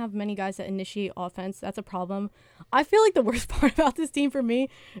 We don't have many guys that initiate offense. That's a problem. I feel like the worst part about this team for me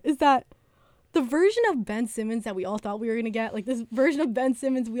is that the version of Ben Simmons that we all thought we were going to get, like this version of Ben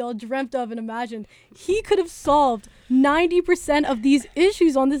Simmons we all dreamt of and imagined, he could have solved 90% of these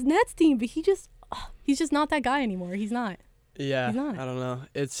issues on this Nets team, but he's just not that guy anymore. He's not. Yeah, he's not. I don't know.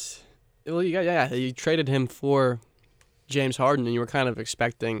 You traded him for James Harden, and you were kind of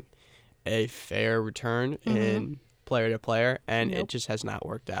expecting a fair return in player to player, and it just has not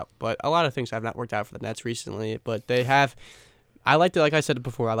worked out. But a lot of things have not worked out for the Nets recently, but they have. I liked it, like I said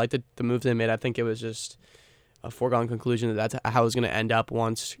before, I liked the move they made. I think it was just a foregone conclusion that that's how it was going to end up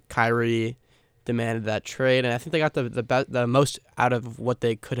once Kyrie demanded that trade, and I think they got the most out of what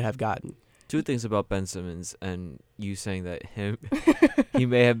they could have gotten. 2 things about Ben Simmons and you saying that he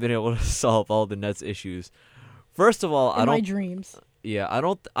may have been able to solve all the Nets issues. First of all, my dreams. Yeah,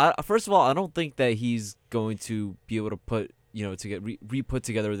 first of all, I don't think that he's going to be able to put to get re-put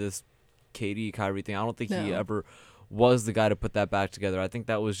together this KD Kyrie thing. I don't think he No. ever was the guy to put that back together. I think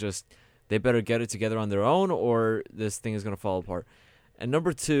that was just they better get it together on their own or this thing is going to fall apart. And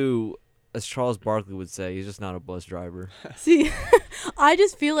number 2, as Charles Barkley would say, he's just not a bus driver. See, I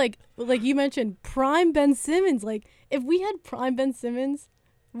just feel like you mentioned, prime Ben Simmons. Like, if we had prime Ben Simmons,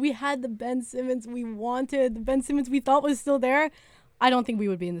 we had the Ben Simmons we wanted, the Ben Simmons we thought was still there, I don't think we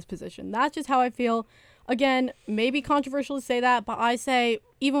would be in this position. That's just how I feel. Again, maybe controversial to say that, but I say,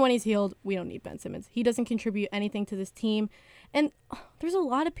 even when he's healed, we don't need Ben Simmons. He doesn't contribute anything to this team. And there's a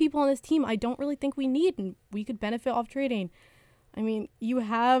lot of people on this team I don't really think we need, and we could benefit off trading. I mean, you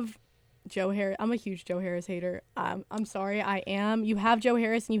have Joe Harris. I'm a huge Joe Harris hater. I'm sorry, I am. You have Joe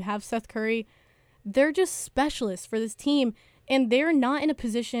Harris and you have Seth Curry. They're just specialists for this team, and they're not in a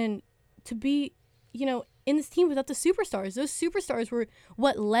position to be, in this team without the superstars. Those superstars were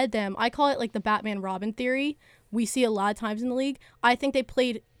what led them. I call it like the Batman Robin theory. We see a lot of times in the league. I think they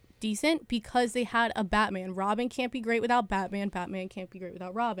played decent because they had a Batman. Robin can't be great without Batman. Batman can't be great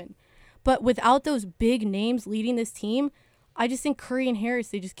without Robin. But without those big names leading this team, I just think Curry and Harris,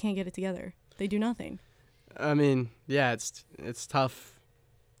 they just can't get it together. They do nothing. I mean, yeah, it's tough,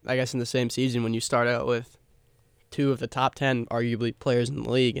 I guess, in the same season when you start out with 2 of the top 10 arguably players in the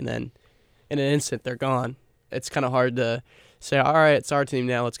league, and then in an instant they're gone. It's kind of hard to say, all right, it's our team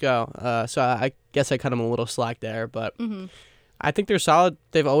now, let's go. So I guess I cut them a little slack there, but I think they're solid.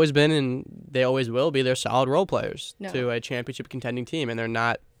 They've always been, and they always will be. They're solid role players to a championship contending team, and they're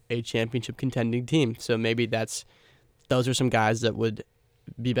not a championship contending team. So maybe those are some guys that would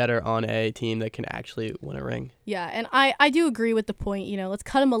be better on a team that can actually win a ring. Yeah, and I do agree with the point, let's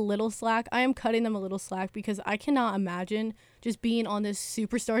cut them a little slack. I am cutting them a little slack because I cannot imagine just being on this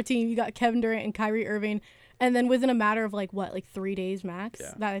superstar team. You got Kevin Durant and Kyrie Irving, and then within a matter of 3 days max,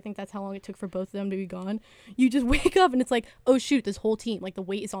 I think that's how long it took for both of them to be gone. You just wake up and it's like, oh shoot, this whole team, the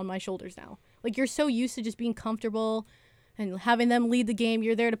weight is on my shoulders now. You're so used to just being comfortable and having them lead the game.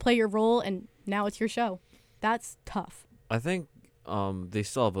 You're there to play your role, and now it's your show. That's tough. I think they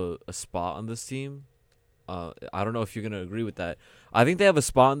still have a spot on this team. I don't know if you're going to agree with that. I think they have a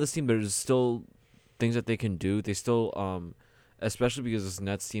spot on this team, but there's still things that they can do. They still, especially because this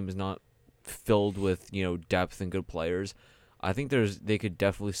Nets team is not filled with, depth and good players. I think they could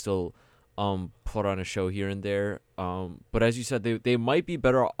definitely still put on a show here and there. But as you said, they might be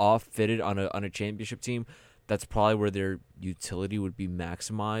better off fitted on a championship team. That's probably where their utility would be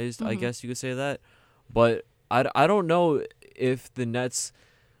maximized, I guess you could say that. But I don't know if the Nets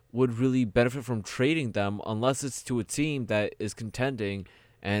would really benefit from trading them unless it's to a team that is contending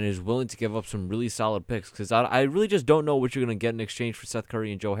and is willing to give up some really solid picks. Because I really just don't know what you're going to get in exchange for Seth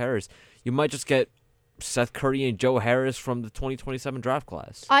Curry and Joe Harris. You might just get Seth Curry and Joe Harris from the 2027 draft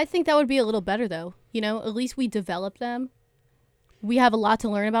class. I think that would be a little better, though. At least we develop them. We have a lot to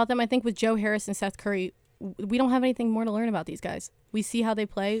learn about them. I think with Joe Harris and Seth Curry, we don't have anything more to learn about these guys. We see how they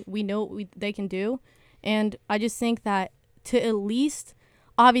play. We know what they can do. And I just think that to at least,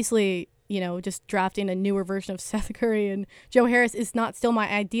 obviously, just drafting a newer version of Seth Curry and Joe Harris is not still my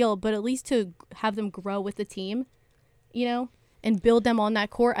ideal, but at least to have them grow with the team, and build them on that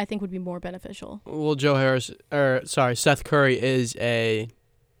court, I think would be more beneficial. Well, Seth Curry is a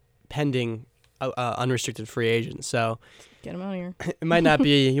pending unrestricted free agent, so Get him out of here. it might not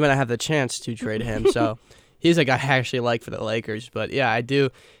be, you might not have the chance to trade him, so he's a guy I actually like for the Lakers, but yeah, I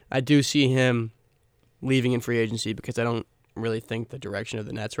do see him leaving in free agency because I don't really think the direction of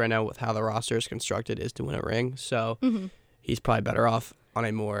the Nets right now with how the roster is constructed is to win a ring. So he's probably better off on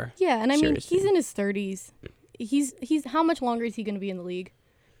a more and I mean he's team. in his 30s. He's how much longer is he going to be in the league?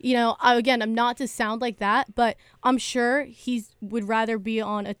 I'm not to sound like that, but I'm sure would rather be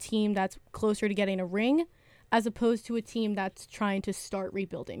on a team that's closer to getting a ring as opposed to a team that's trying to start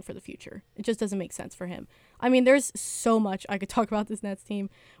rebuilding for the future. It just doesn't make sense for him. I mean, there's so much I could talk about this Nets team,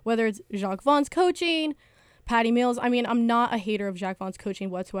 whether it's Jacques Vaughn's coaching, Patty Mills. I mean, I'm not a hater of Jacques Vaughn's coaching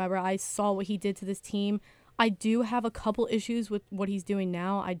whatsoever. I saw what he did to this team. I do have a couple issues with what he's doing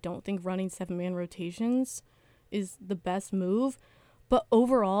now. I don't think running 7-man rotations is the best move. But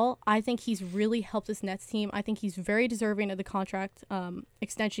overall, I think he's really helped this Nets team. I think he's very deserving of the contract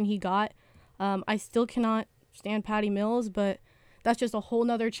extension he got. I still cannot stand Patty Mills, but that's just a whole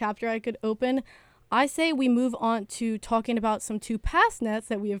nother chapter I could open. I say we move on to talking about some 2 past Nets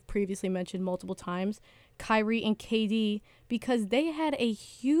that we have previously mentioned multiple times, Kyrie and KD, because they had a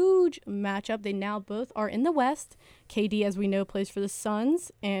huge matchup. They now both are in the West. KD, as we know, plays for the Suns,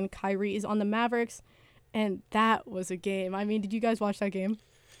 and Kyrie is on the Mavericks, and that was a game. I mean, did you guys watch that game?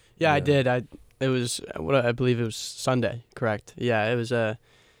 Yeah, I did. It was I believe it was Sunday, correct? Yeah, it was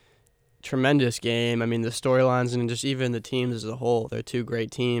tremendous game. I mean, the storylines and just even the teams as a whole, they're two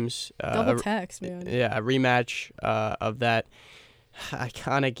great teams. Double text, man. Yeah, a rematch of that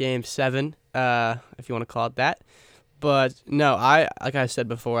iconic Game 7, if you want to call it that. But no, like I said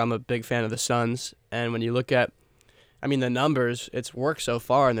before, I'm a big fan of the Suns. And when you look at, I mean, the numbers, it's worked so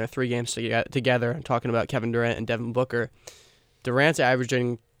far in their 3 games together. I'm talking about Kevin Durant and Devin Booker. Durant's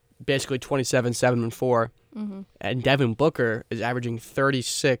averaging basically 27, 7, and 4. Mm-hmm. And Devin Booker is averaging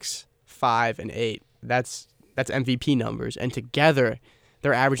 36, 5, and 8. That's MVP numbers. And together,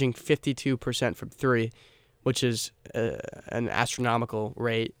 they're averaging 52% from 3, which is an astronomical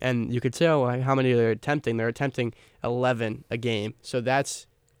rate. And you could say, oh, how many they're attempting? They're attempting 11 a game. So that's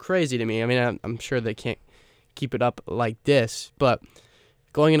crazy to me. I mean, I'm sure they can't keep it up like this, but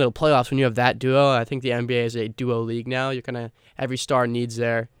going into the playoffs when you have that duo, I think the NBA is a duo league now. Every star needs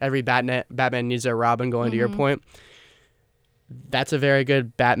every Batman needs their Robin, going to your point. That's a very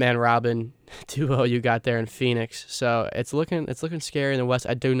good Batman-Robin duo you got there in Phoenix. So it's looking scary in the West.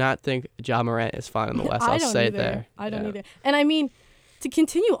 I do not think Ja Morant is fine in the West. I'll say it there. I don't either. And I mean, to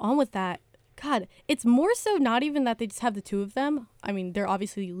continue on with that, God, it's more so not even that they just have the two of them. I mean, they're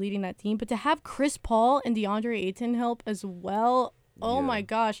obviously leading that team, but to have Chris Paul and DeAndre Ayton help as well, oh my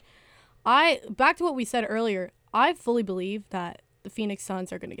gosh. Back to what we said earlier, I fully believe that the Phoenix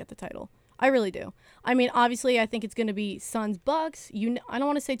Suns are going to get the title. I really do. I mean, obviously, I think it's going to be Suns-Bucks. I don't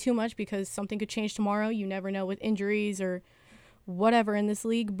want to say too much because something could change tomorrow. You never know with injuries or whatever in this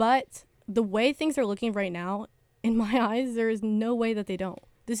league. But the way things are looking right now, in my eyes, there is no way that they don't.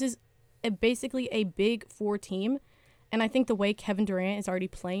 This is basically a Big Four team. And I think the way Kevin Durant is already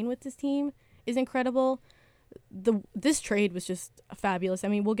playing with this team is incredible. This trade was just fabulous. I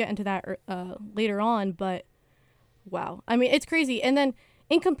mean, we'll get into that later on, but wow. I mean, it's crazy. And then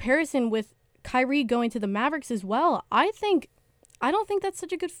in comparison with Kyrie going to the Mavericks as well, I don't think that's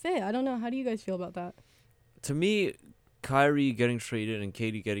such a good fit. I don't know. How do you guys feel about that? To me, Kyrie getting traded and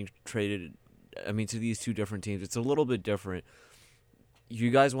KD getting traded, I mean, to these two different teams, it's a little bit different. You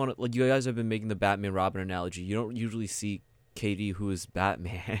guys have been making the Batman Robin analogy. You don't usually see KD, who is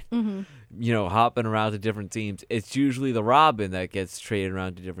Batman, hopping around to different teams. It's usually the Robin that gets traded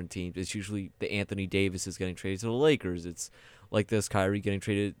around to different teams. It's usually the Anthony Davis is getting traded to the Lakers. It's like this Kyrie getting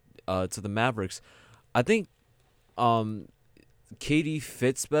traded to the Mavericks. I think KD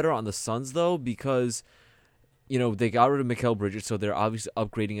fits better on the Suns, though, because, they got rid of Mikal Bridges, so they're obviously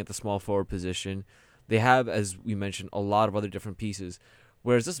upgrading at the small forward position. They have, as we mentioned, a lot of other different pieces.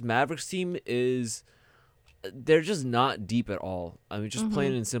 Whereas this Mavericks team they're just not deep at all. I mean, just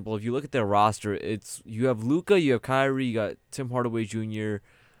plain and simple. If you look at their roster, you have Luka, you have Kyrie, you got Tim Hardaway Jr.,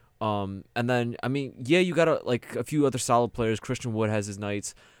 and then, I mean, you got a few other solid players. Christian Wood has his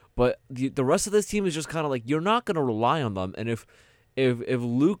nights. But the rest of this team is just kind of like, you're not going to rely on them. And if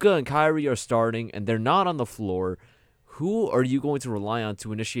Luka and Kyrie are starting and they're not on the floor, who are you going to rely on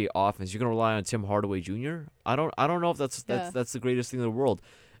to initiate offense? You're going to rely on Tim Hardaway Jr.? I don't know if that's the greatest thing in the world.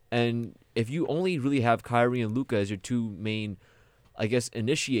 And if you only really have Kyrie and Luka as your two main, I guess,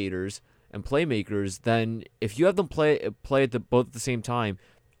 initiators and playmakers, then if you have them play both at the same time,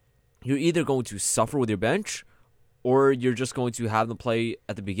 you're either going to suffer with your bench, or you're just going to have them play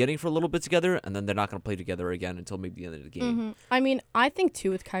at the beginning for a little bit together, and then they're not going to play together again until maybe the end of the game. Mm-hmm. I mean, I think,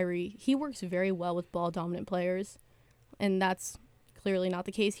 too, with Kyrie, he works very well with ball-dominant players, and that's clearly not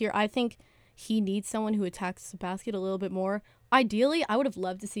the case here. I think he needs someone who attacks the basket a little bit more. Ideally, I would have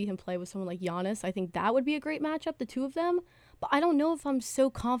loved to see him play with someone like Giannis. I think that would be a great matchup, the two of them. But I don't know if I'm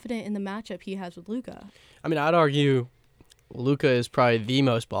so confident in the matchup he has with Luka. I mean, I'd argue Luka is probably the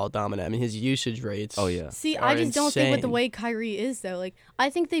most ball dominant. I mean, his usage rates. Oh yeah. See, I just don't think with the way Kyrie is though. Like, I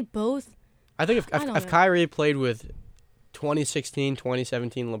think they both. I think if Kyrie played with 2016,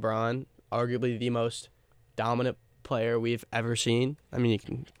 2017 LeBron, arguably the most dominant player we've ever seen. I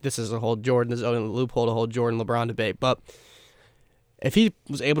mean, this is a loophole to hold Jordan LeBron debate, but if he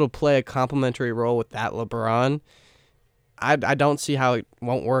was able to play a complementary role with that LeBron, I don't see how it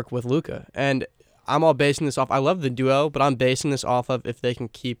won't work with Luka. And I'm all basing this off. I love the duo, but I'm basing this off of if they can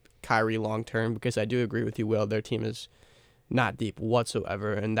keep Kyrie long term, because I do agree with you, Will. Their team is not deep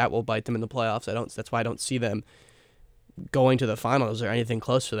whatsoever, and that will bite them in the playoffs. That's why I don't see them going to the finals or anything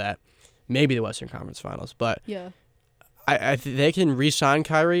close to that. Maybe the Western Conference Finals, but yeah, they can re-sign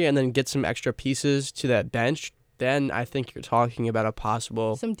Kyrie and then get some extra pieces to that bench. Then I think you're talking about a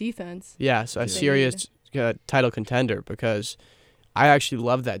possible some defense. Yeah, so a serious title contender, because I actually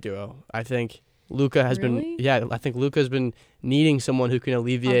love that duo. I think Luka has been needing someone who can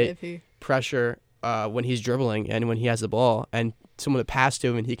alleviate pressure when he's dribbling and when he has the ball, and someone to pass to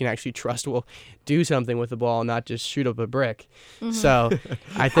him and he can actually trust will do something with the ball, not just shoot up a brick. Mm-hmm. So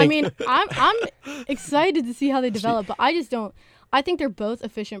I think. I mean, I'm excited to see how they develop, but I just don't. I think they're both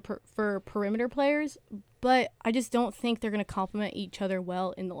efficient for perimeter players, but I just don't think they're going to complement each other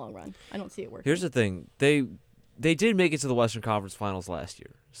well in the long run. I don't see it working. Here's the thing: they did make it to the Western Conference Finals last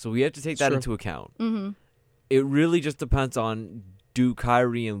year, so we have to take that Sure. into account. Mm-hmm. It really just depends on, do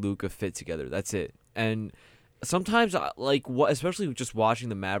Kyrie and Luka fit together? That's it. And sometimes, especially just watching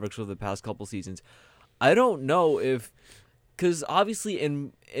the Mavericks over the past couple seasons, I don't know if, because obviously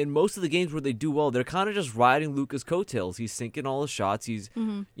in most of the games where they do well, they're kind of just riding Luka's coattails. He's sinking all his shots. He's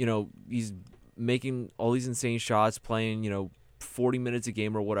he's making all these insane shots, playing 40 minutes a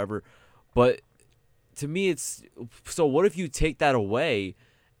game or whatever. But to me, it's so. What if you take that away,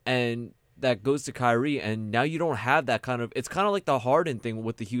 and that goes to Kyrie, and now you don't have that kind of. It's kind of like the Harden thing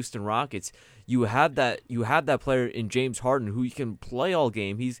with the Houston Rockets. You have that player in James Harden who you can play all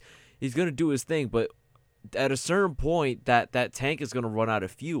game. He's gonna do his thing, but at a certain point, that tank is gonna run out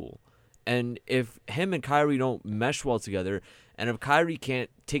of fuel. And if him and Kyrie don't mesh well together, and if Kyrie can't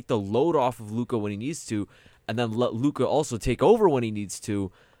take the load off of Luka when he needs to, and then let Luka also take over when he needs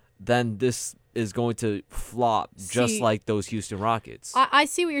to, then this is going to flop just like those Houston Rockets. I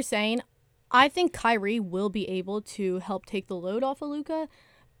see what you're saying. I think Kyrie will be able to help take the load off of Luka,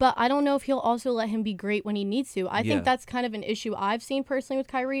 but I don't know if he'll also let him be great when he needs to. I think that's kind of an issue I've seen personally with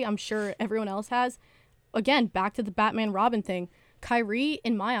Kyrie. I'm sure everyone else has. Again, back to the Batman Robin thing. Kyrie,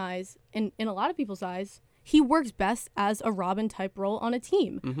 in my eyes, in a lot of people's eyes, he works best as a Robin type role on a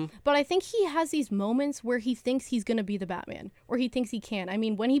team. Mm-hmm. But I think he has these moments where he thinks he's going to be the Batman, or he thinks he can. I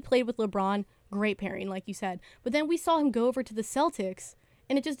mean, when he played with LeBron, great pairing, like you said. But then we saw him go over to the Celtics,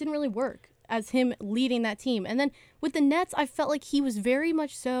 and it just didn't really work as him leading that team. And then with the Nets, I felt like he was very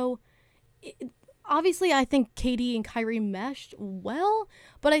much so. Obviously, I think KD and Kyrie meshed well,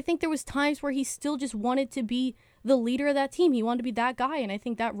 but I think there was times where he still just wanted to be the leader of that team. He wanted to be that guy, and I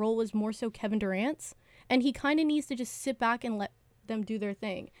think that role was more so Kevin Durant's. And he kind of needs to just sit back and let them do their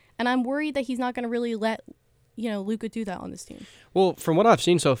thing. And I'm worried that he's not going to really let, Luka do that on this team. Well, from what I've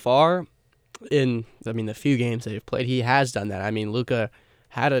seen so far, the few games they've played, he has done that. I mean, Luka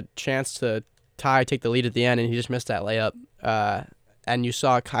had a chance to take the lead at the end, and he just missed that layup. And you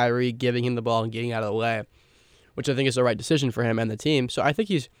saw Kyrie giving him the ball and getting out of the way, which I think is the right decision for him and the team. So I think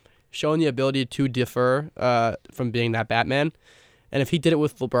he's shown the ability to defer from being that Batman. And if he did it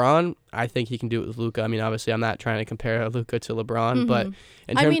with LeBron, I think he can do it with Luka. I mean, obviously, I'm not trying to compare Luka to LeBron, but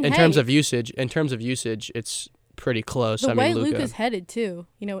in terms of usage, it's pretty close. The way Luka's headed too,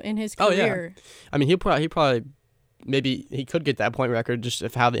 in his career. Oh, yeah. I mean, he probably maybe he could get that point record just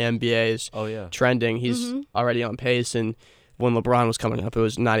of how the NBA is trending. He's already on pace, and when LeBron was coming up, it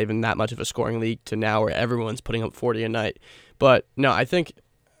was not even that much of a scoring league to now where everyone's putting up 40 a night. But no, I think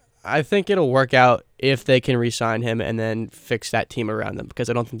it'll work out if they can re-sign him and then fix that team around them, because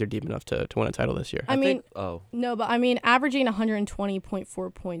I don't think they're deep enough to win a title this year. Averaging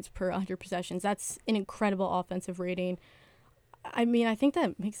 120.4 points per 100 possessions, that's an incredible offensive rating. I mean, I think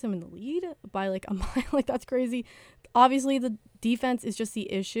that makes them in the lead by like a mile. Like, that's crazy. Obviously, the defense is just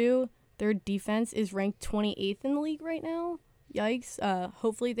the issue. Their defense is ranked 28th in the league right now. Yikes.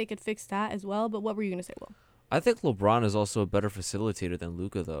 Hopefully they could fix that as well. But what were you going to say, Will? I think LeBron is also a better facilitator than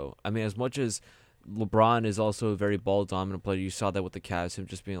Luka, though. I mean, as much as LeBron is also a very ball-dominant player, you saw that with the Cavs, him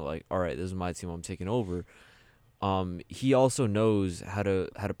just being like, all right, this is my team, I'm taking over. He also knows how to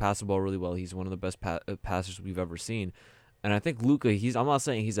pass the ball really well. He's one of the best passers we've ever seen. And I think Luka, I'm not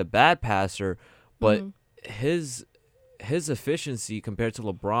saying he's a bad passer, but his efficiency compared to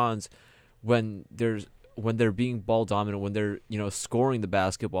LeBron's when they're being ball-dominant, when they're scoring the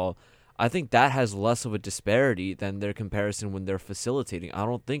basketball, I think that has less of a disparity than their comparison when they're facilitating. I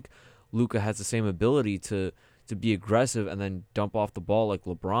don't think Luka has the same ability to be aggressive and then dump off the ball like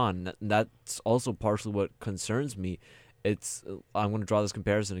LeBron. And that's also partially what concerns me. I'm going to draw this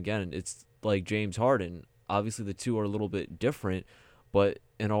comparison again. It's like James Harden. Obviously, the two are a little bit different, but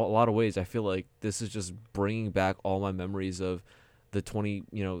in a lot of ways, I feel like this is just bringing back all my memories of the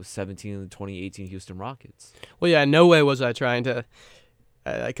 2017 and the 2018 Houston Rockets. Well, yeah, in no way was I trying to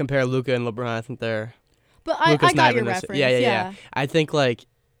compare Luka and LeBron. I think they're. But I got your reference. Yeah. I think like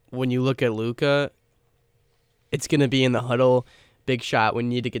when you look at Luka, it's gonna be in the huddle, big shot. We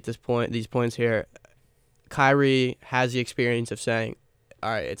need to get these points here. Kyrie has the experience of saying,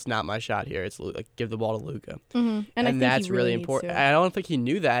 "All right, it's not my shot here. It's give the ball to Luka," and I think that's he really important. I don't think he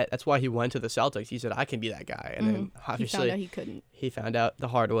knew that. That's why he went to the Celtics. He said, "I can be that guy," and then obviously he found out he couldn't. He found out the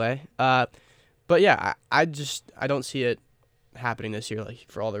hard way. But yeah, I don't see it happening this year, like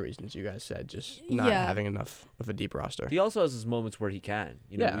for all the reasons you guys said, just not Yeah. having enough of a deep roster. He also has his moments where he can.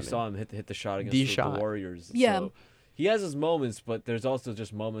 You know, Yeah, I we mean, saw him hit the shot against the the shot. Warriors. Yeah. So he has his moments, but there's also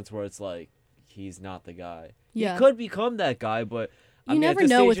just moments where it's like he's not the guy. Yeah. He could become that guy, but I You mean, never at this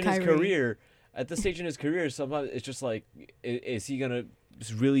know stage with in his Kyrie. career, at this stage in his career, sometimes it's just like, is he gonna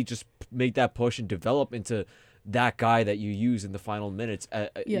just really just make that push and develop into that guy that you use in the final minutes,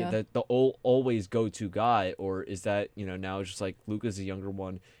 Yeah. the always go-to guy, or is that, you know, now it's just like Luka's the younger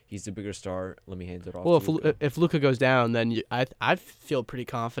one, he's the bigger star, let me hand it off Well, to Luka. if Luka goes down, then I feel pretty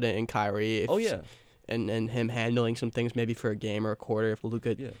confident in Kyrie. Oh yeah, and him handling some things maybe for a game or a quarter if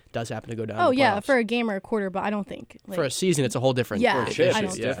Luka Yeah. does happen to go down. Oh in the yeah, playoffs. for a game or a quarter, but I don't think For a season, it's a whole different. Yeah, issue. Chip I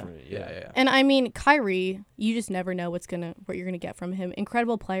is don't- different. Yeah. yeah. And I mean, Kyrie, you just never know what you're gonna get from him.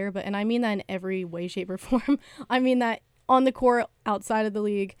 Incredible player, and I mean that in every way, shape, or form. I mean that on the court, outside of the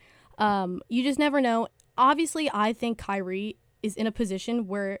league, you just never know. Obviously, I think Kyrie is in a position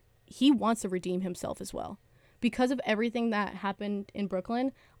where he wants to redeem himself as well, because of everything that happened in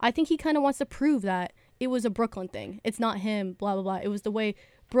Brooklyn. I think he kind of wants to prove that it was a Brooklyn thing. It's not him. Blah blah blah. It was the way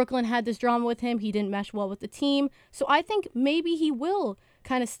Brooklyn had this drama with him. He didn't mesh well with the team. So I think maybe he will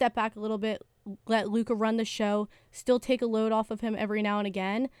kind of step back a little bit, let Luka run the show, still take a load off of him every now and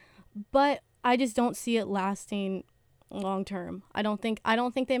again. But I just don't see it lasting long term. I don't think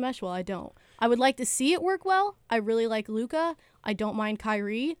they mesh well. I don't. I would like to see it work well. I really like Luka. I don't mind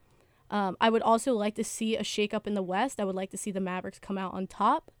Kyrie. I would also like to see a shakeup in the West. I would like to see the Mavericks come out on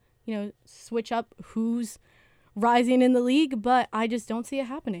top. You know, switch up who's rising in the league, but I just don't see it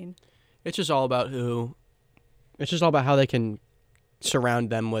happening. It's just all about who. It's just all about how they can surround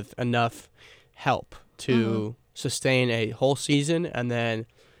them with enough help to sustain a whole season and then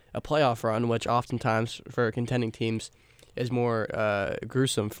a playoff run, which oftentimes for contending teams is more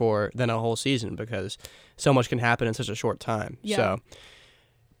gruesome than a whole season because so much can happen in such a short time. Yeah. So,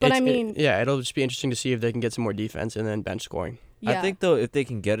 But I mean, it'll just be interesting to see if they can get some more defense and then bench scoring. yeah. I think though, if they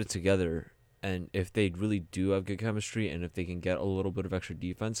can get it together, and if they really do have good chemistry, and if they can get a little bit of extra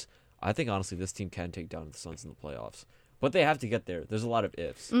defense, I think honestly this team can take down the Suns in the playoffs. But they have to get there. There's a lot of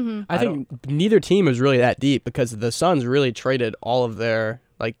ifs. I think neither team is really that deep because the Suns really traded all of their,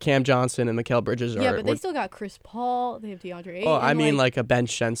 like Cam Johnson and Mikal Bridges. Yeah, but they still got Chris Paul. They have DeAndre Ayton. Oh, I mean like a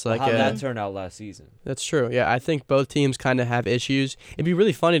bench sense. Like How did that turn out last season? That's true. Yeah, I think both teams kind of have issues. It'd be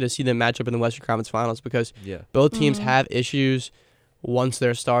really funny to see them match up in the Western Conference Finals because Yeah. both teams have issues once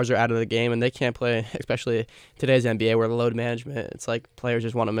their stars are out of the game and they can't play, especially today's NBA where the load management, it's like players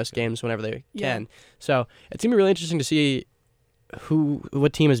just want to miss games whenever they Yeah. can. So it's going to be really interesting to see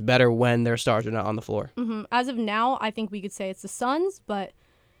what team is better when their stars are not on the floor. As of now, I think we could say it's the Suns, but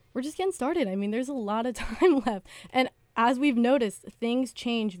we're just getting started. I mean, there's a lot of time left. And as we've noticed, things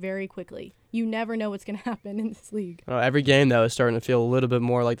change very quickly. You never know what's going to happen in this league. Every game, though, is starting to feel a little bit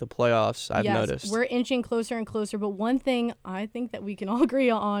more like the playoffs, I've noticed. We're inching closer and closer. But one thing I think that we can all agree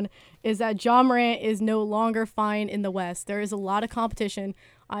on is that Ja Morant is no longer fine in the West. There is a lot of competition.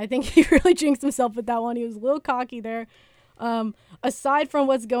 I think he really jinxed himself with that one. He was a little cocky there. Aside from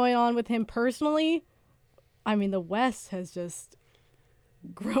what's going on with him personally, I mean, the West has just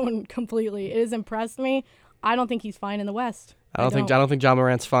grown completely. It has impressed me. I don't think he's fine in the West. I don't think Ja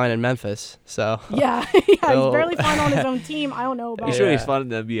Morant's fine in Memphis. So Yeah, he's He'll- barely fine on his own team. I don't know about You it. sure he's Yeah. fun in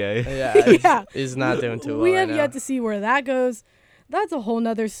the NBA? yeah, Yeah. he's not doing too well. We right have now. yet to see where that goes. That's a whole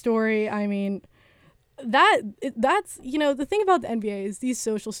nother story. I mean, that's the thing about the NBA is these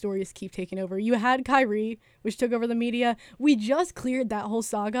social stories keep taking over. You had Kyrie, which took over the media. We just cleared that whole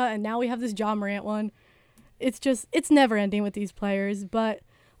saga, and now we have this Ja Morant one. It's never ending with these players, but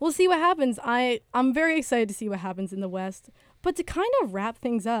we'll see what happens. I'm very excited to see what happens in the West. But to kind of wrap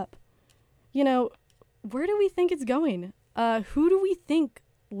things up, where do we think it's going? Who do we think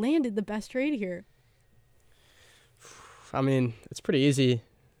landed the best trade here? I mean, it's pretty easy.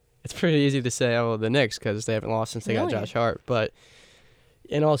 It's pretty easy to say, the Knicks, because they haven't lost since they got Really? Josh Hart. But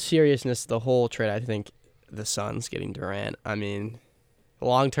in all seriousness, the whole trade, I think the Suns getting Durant. I mean,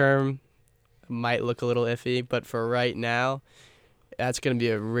 long term might look a little iffy, but for right now, that's going to be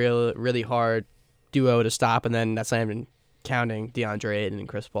a really hard duo to stop. And then that's not even counting DeAndre Ayton and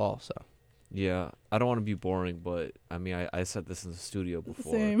Chris Paul. So Yeah, I don't want to be boring, but I mean, I said this in the studio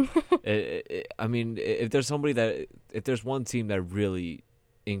before. Same. I mean, if there's one team that really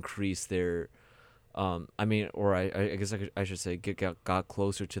increased their, I guess I should say got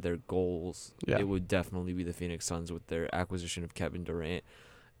closer to their goals, Yeah. it would definitely be the Phoenix Suns with their acquisition of Kevin Durant.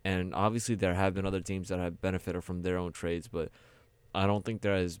 And obviously there have been other teams that have benefited from their own trades, but I don't think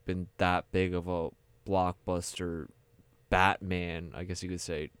there has been that big of a blockbuster Batman, I guess you could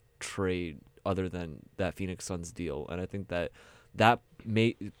say, trade other than that Phoenix Suns deal. And I think that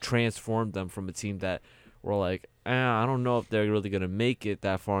transformed them from a team that were like, I don't know if they're really going to make it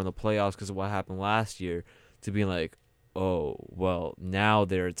that far in the playoffs because of what happened last year, to being like, oh, well, now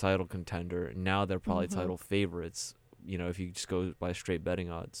they're a title contender. Now they're probably title favorites, if you just go by straight betting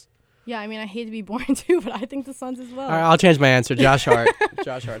odds. Yeah, I mean, I hate to be boring too, but I think the Suns as well. All right, I'll change my answer. Josh Hart.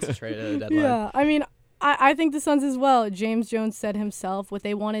 Josh Hart's the trade at the deadline. Yeah, I mean, I think the Suns as well. James Jones said himself what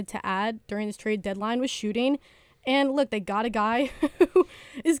they wanted to add during this trade deadline was shooting. And look, they got a guy who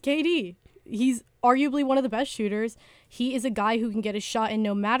is KD. He's arguably one of the best shooters. He is a guy who can get a shot in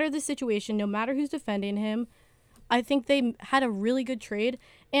no matter the situation, no matter who's defending him. I think they had a really good trade.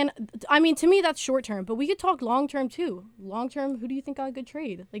 And, I mean, to me, that's short term. But we could talk long term, too. Long term, who do you think got a good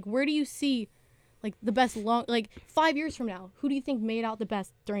trade? Like, where do you see, like, the best 5 years from now, who do you think made out the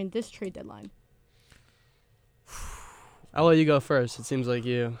best during this trade deadline? I'll let you go first. It seems like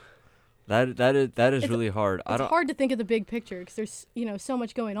you. That is really hard. It's hard to think of the big picture because there's so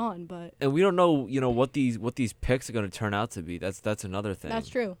much going on, but and we don't know what these picks are going to turn out to be. That's another thing. That's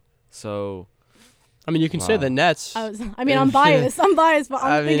true. So, I mean, you can say the Nets. I'm biased. I'm biased, but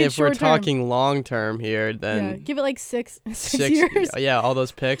I'm thinking if we're short term. talking long term here, then give it like six years. Yeah, all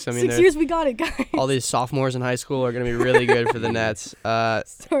those picks. I mean, 6 years, we got it, guys. All these sophomores in high school are going to be really good for the Nets.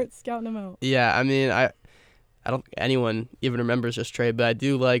 Start scouting them out. Yeah, I mean, I don't think anyone even remembers this trade, but I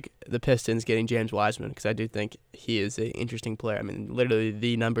do like the Pistons getting James Wiseman because I do think he is an interesting player. I mean, literally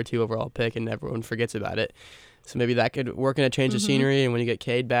the number 2 overall pick, and everyone forgets about it. So maybe that could work in a change of scenery, and when you get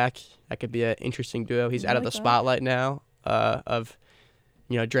Cade back, that could be an interesting duo. He's out of the spotlight now of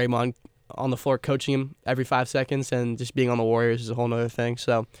Draymond on the floor coaching him every 5 seconds, and just being on the Warriors is a whole other thing.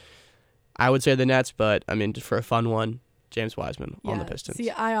 So I would say the Nets, but I mean, just for a fun one, James Wiseman on the Pistons. See,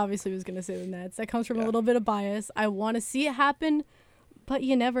 I obviously was going to say the Nets. That comes from a little bit of bias. I want to see it happen, but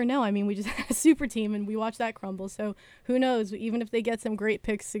you never know. I mean, we just had a super team, and we watched that crumble. So who knows? Even if they get some great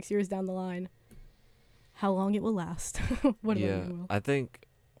picks 6 years down the line, how long it will last. What about you, Will? I think,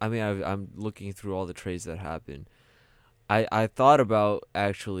 I'm looking through all the trades that happened. I thought about,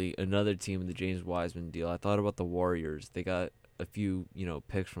 actually, another team in the James Wiseman deal. I thought about the Warriors. They got a few,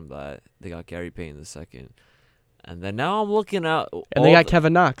 picks from that. They got Gary Payton II. And then now I'm looking at... And they got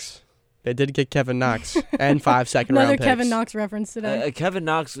Kevin Knox. They did get Kevin Knox and 5 second-round picks. Another Kevin Knox reference today. Kevin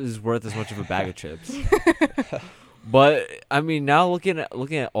Knox is worth as much of a bag of chips. But, I mean, now looking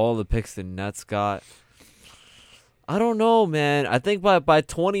at all the picks the Nets got, I don't know, man. I think by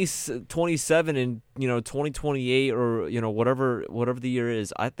 2027 and 2028 or whatever the year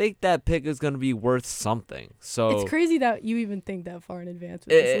is, I think that pick is going to be worth something. So it's crazy that you even think that far in advance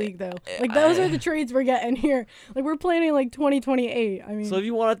with this league, though. Like those are the trades we're getting here. Like we're planning like 2028. I mean, so if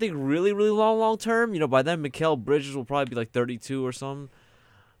you want to think really really long term, by then Mikal Bridges will probably be like 32 or something.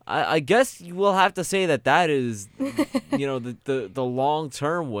 I guess you will have to say that is the long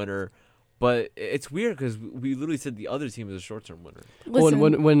term winner. But it's weird because we literally said the other team is a short-term winner. Listen,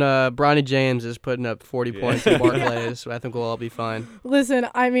 when Bronny James is putting up 40 points in Barclays, I think we'll all be fine. Listen,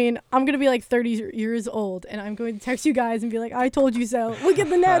 I mean, I'm going to be like 30 years old, and I'm going to text you guys and be like, I told you so. Look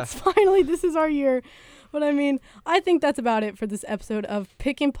at the Nets. Finally, this is our year. But, I mean, I think that's about it for this episode of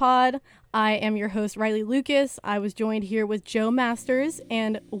Pick and Pod. I am your host, Riley Lucas. I was joined here with Joe Masters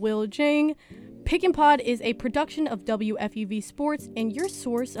and Will Jing. Pick and Pod is a production of WFUV Sports and your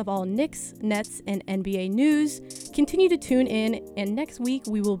source of all Knicks, Nets, and NBA news. Continue to tune in, and next week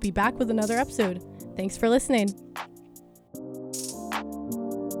we will be back with another episode. Thanks for listening.